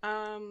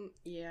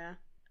 Yeah.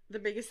 The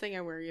biggest thing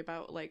I worry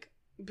about, like,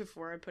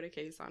 before I put a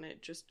case on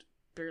it, just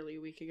barely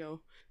a week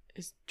ago,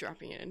 is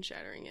dropping it and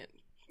shattering it.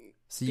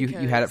 So you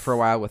had it for a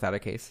while without a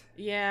case?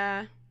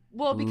 Yeah.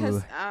 Well, because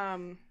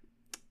Ooh.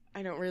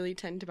 I don't really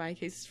tend to buy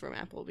cases from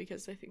Apple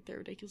because I think they're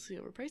ridiculously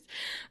overpriced.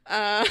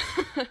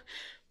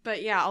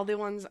 But yeah, all the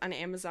ones on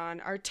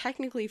Amazon are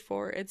technically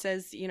it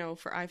says,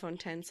 for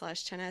iPhone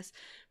 10/10s,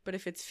 but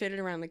if it's fitted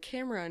around the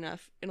camera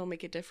enough, it'll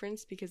make a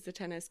difference because the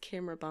 10s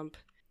camera bump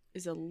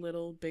is a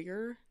little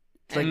bigger.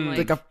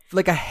 It's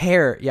like a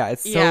hair. Yeah,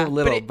 it's so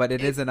little, but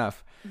it is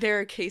enough.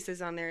 There are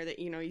cases on there that,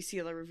 you see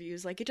all the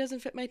reviews, like, it doesn't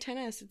fit my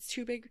 10s. It's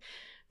too big.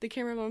 The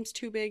camera bump's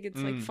too big.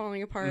 It's like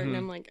falling apart. And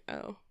I'm like,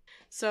 oh.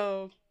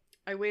 So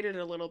I waited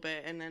a little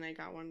bit and then I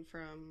got one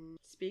from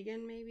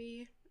Spigen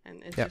maybe.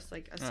 And it's just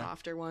like a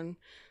softer one.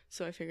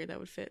 So I figured that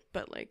would fit.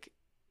 But like,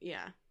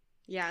 yeah.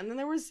 Yeah. And then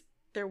there was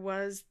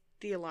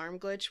the alarm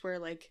glitch where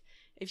like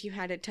if you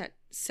had it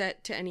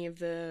set to any of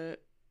the,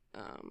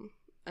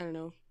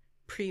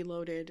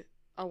 preloaded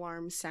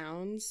alarm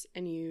sounds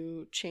and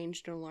you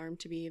changed an alarm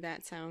to be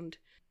that sound,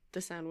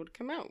 the sound would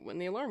come out when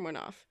the alarm went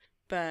off.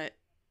 But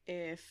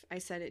if I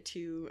set it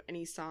to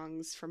any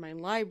songs from my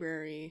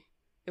library,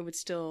 it would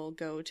still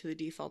go to the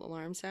default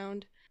alarm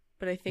sound.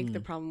 But I think the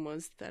problem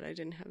was that I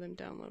didn't have them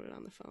downloaded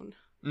on the phone.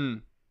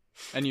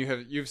 And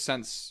you've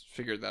since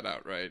figured that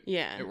out, right?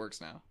 Yeah. It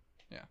works now.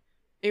 Yeah.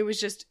 It was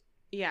just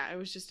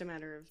a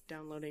matter of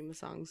downloading the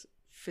songs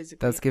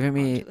physically. That's giving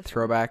me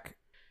throwback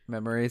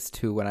memories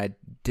to when I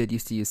did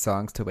used to use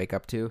songs to wake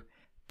up to,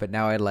 but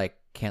now I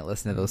can't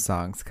listen to those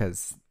songs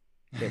because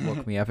it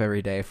woke me up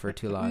every day for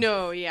too long.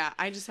 No, yeah,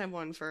 I just have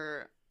one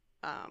for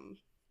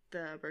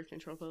the birth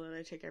control pill that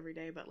I take every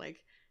day, but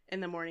like in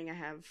the morning I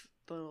have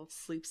the little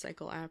sleep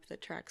cycle app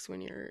that tracks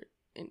when you're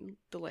in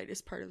the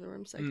lightest part of the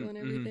REM cycle and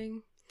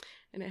everything,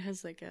 and it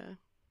has like a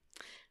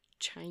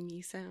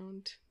chimey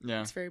sound.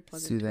 Yeah, it's very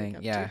pleasant, soothing. To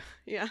wake Yeah, up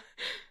to. Yeah.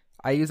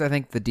 I use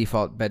the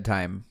default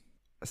bedtime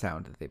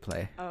sound that they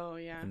play. Oh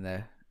yeah. In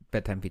the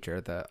bedtime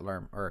feature, the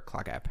alarm or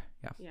clock app.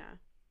 Yeah. Yeah.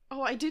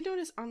 Oh, I did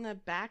notice on the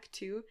back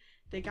too,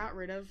 they got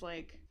rid of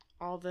like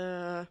all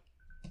the,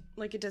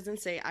 like, it doesn't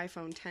say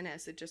iPhone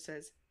 10s, it just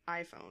says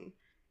iPhone.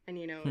 And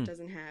it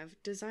doesn't have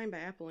designed by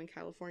Apple in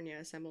California,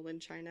 assembled in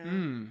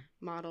China,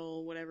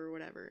 model,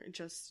 whatever. It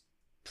just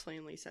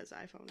plainly says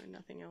iPhone and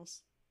nothing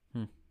else.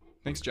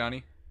 Thanks,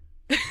 Johnny.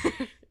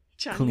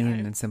 Johnny Clean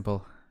Ive. and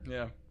simple.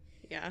 Yeah.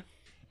 Yeah.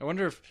 I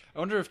wonder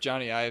if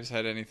Johnny Ives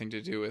had anything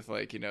to do with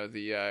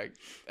the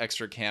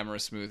extra camera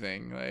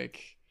smoothing.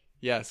 Like,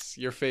 yes,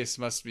 your face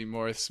must be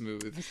more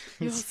smooth.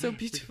 You're so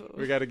beautiful.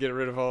 We got to get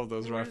rid of all of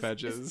those rough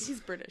edges. He's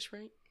British,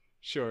 right?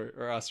 Sure,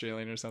 or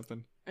Australian or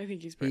something. I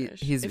think he's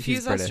British. If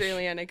he's British.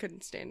 Australian, I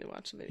couldn't stand to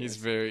watch the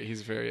videos.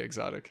 He's very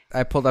exotic.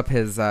 I pulled up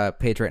his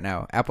page right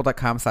now.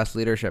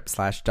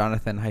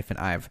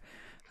 Apple.com/leadership/Jonathan-Ive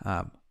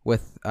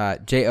with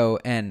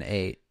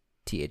JONATHAN.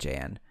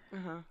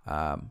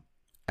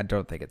 I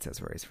don't think it says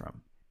where he's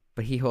from.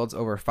 but he holds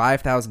over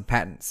 5,000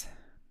 patents.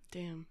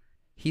 Damn.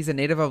 He's a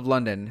native of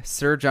London.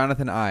 Sir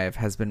Jonathan Ive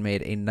has been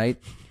made a Knight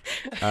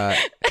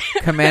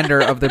Commander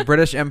of the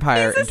British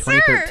Empire in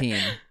 2013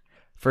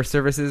 for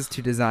services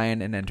to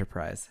design and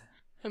enterprise.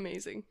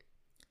 Amazing.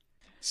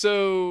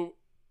 So,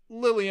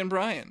 Lily and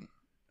Brian,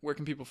 where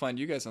can people find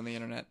you guys on the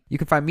internet? You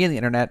can find me on the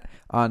internet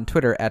on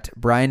Twitter at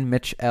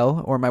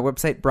BrianMitchL or my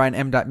website,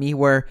 brianm.me,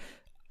 where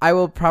I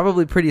will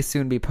probably pretty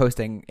soon be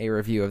posting a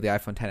review of the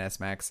iPhone XS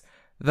Max,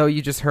 though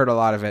you just heard a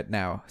lot of it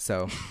now.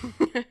 So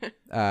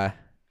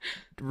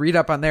read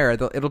up on there.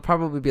 It'll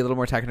probably be a little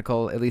more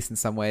technical, at least in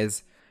some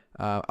ways.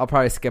 I'll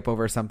probably skip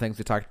over some things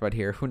we talked about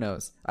here. Who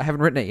knows? I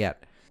haven't written it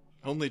yet.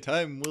 Only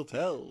time will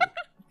tell.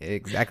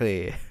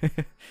 Exactly.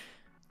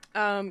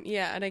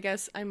 Yeah, and I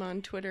guess I'm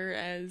on Twitter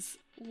as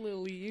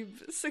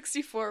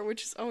Lilieb64,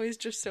 which is always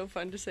just so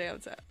fun to say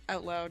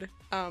out loud.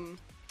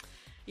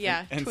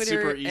 Yeah, and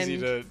Twitter super easy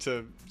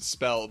to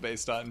spell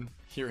based on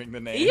hearing the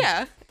name.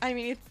 Yeah, I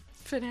mean, it's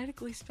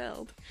phonetically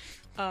spelled.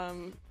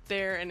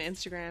 There and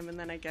Instagram, and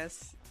then I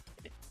guess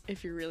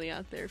if you're really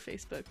out there,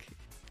 Facebook,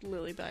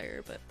 Lily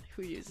Byer, but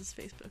who uses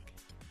Facebook?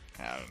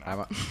 I don't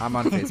know. I'm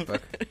on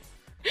Facebook.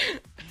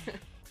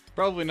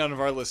 Probably none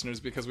of our listeners,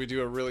 because we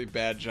do a really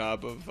bad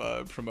job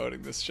of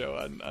promoting this show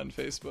on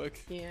Facebook.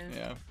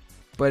 Yeah.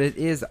 But it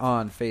is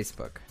on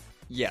Facebook.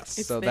 Yes.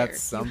 It's So there.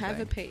 that's something. You have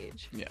a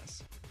page.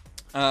 Yes.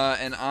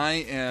 And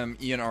I am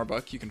Ian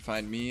Arbuck. You can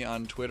find me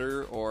on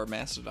Twitter or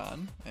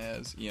Mastodon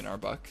as Ian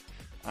Arbuck.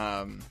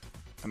 I'm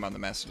on the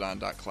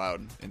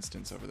mastodon.cloud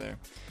instance over there.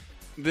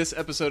 This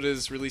episode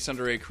is released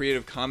under a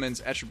Creative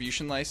Commons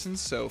attribution license,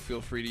 so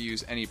feel free to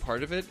use any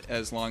part of it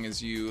as long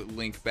as you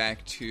link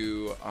back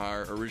to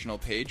our original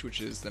page, which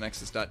is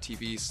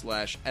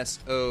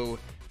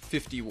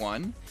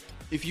thenexus.tv/SO51.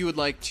 If you would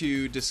like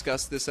to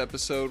discuss this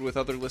episode with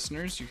other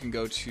listeners, you can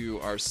go to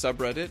our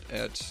subreddit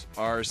at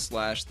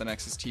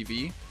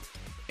r/thenexustv.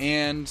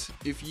 And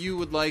if you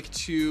would like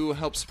to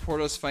help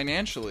support us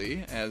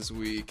financially as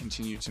we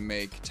continue to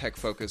make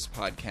tech-focused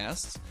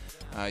podcasts,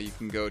 you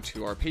can go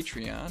to our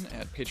Patreon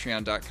at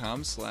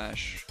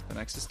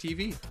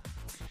patreon.com/thenexustv.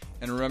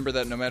 And remember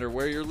that no matter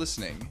where you're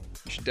listening,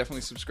 you should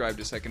definitely subscribe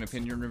to Second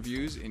Opinion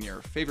Reviews in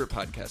your favorite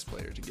podcast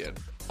player to get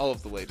all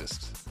of the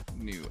latest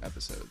new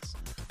episodes.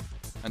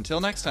 Until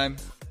next time,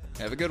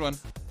 have a good one.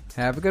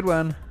 Have a good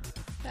one.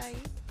 Bye.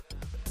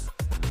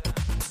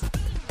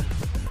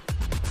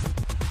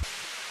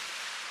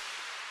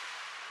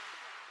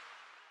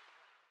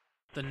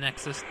 The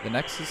Nexus The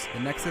Nexus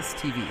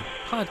TV.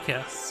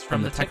 podcasts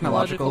From the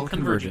Technological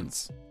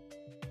Convergence.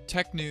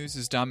 Tech news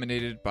is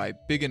dominated by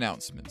big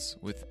announcements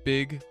with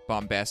big,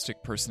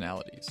 bombastic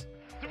personalities.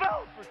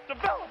 Developers!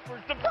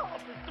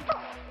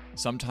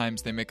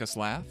 Sometimes they make us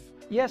laugh.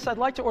 Yes, I'd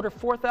like to order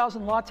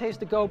 4,000 lattes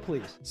to go,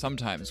 please.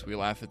 Sometimes we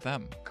laugh at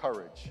them.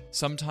 Courage.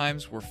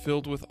 Sometimes we're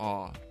filled with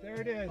awe. There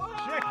it is.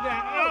 Check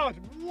that out.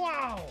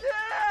 Wow.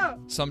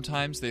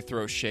 Sometimes they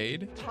throw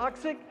shade.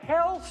 Toxic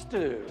hell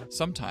stew.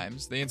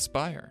 Sometimes they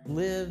inspire.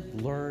 Live,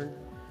 learn,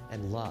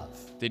 and love.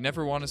 They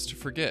never want us to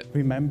forget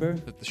Remember?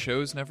 that the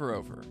show's never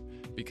over,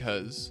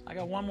 because... I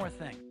got one more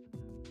thing.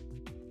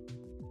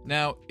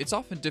 Now, it's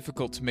often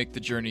difficult to make the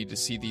journey to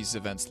see these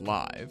events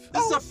live.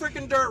 This is a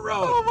freaking dirt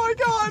road! Oh my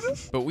god!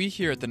 But we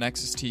here at the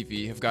Nexus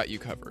TV have got you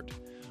covered.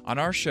 On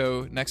our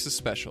show, Nexus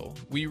Special,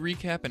 we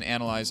recap and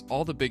analyze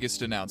all the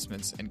biggest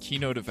announcements and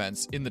keynote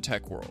events in the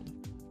tech world.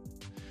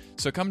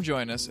 So come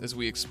join us as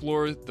we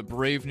explore the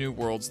brave new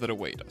worlds that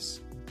await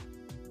us.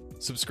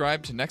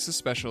 Subscribe to Nexus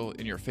Special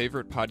in your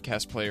favorite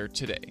podcast player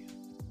today.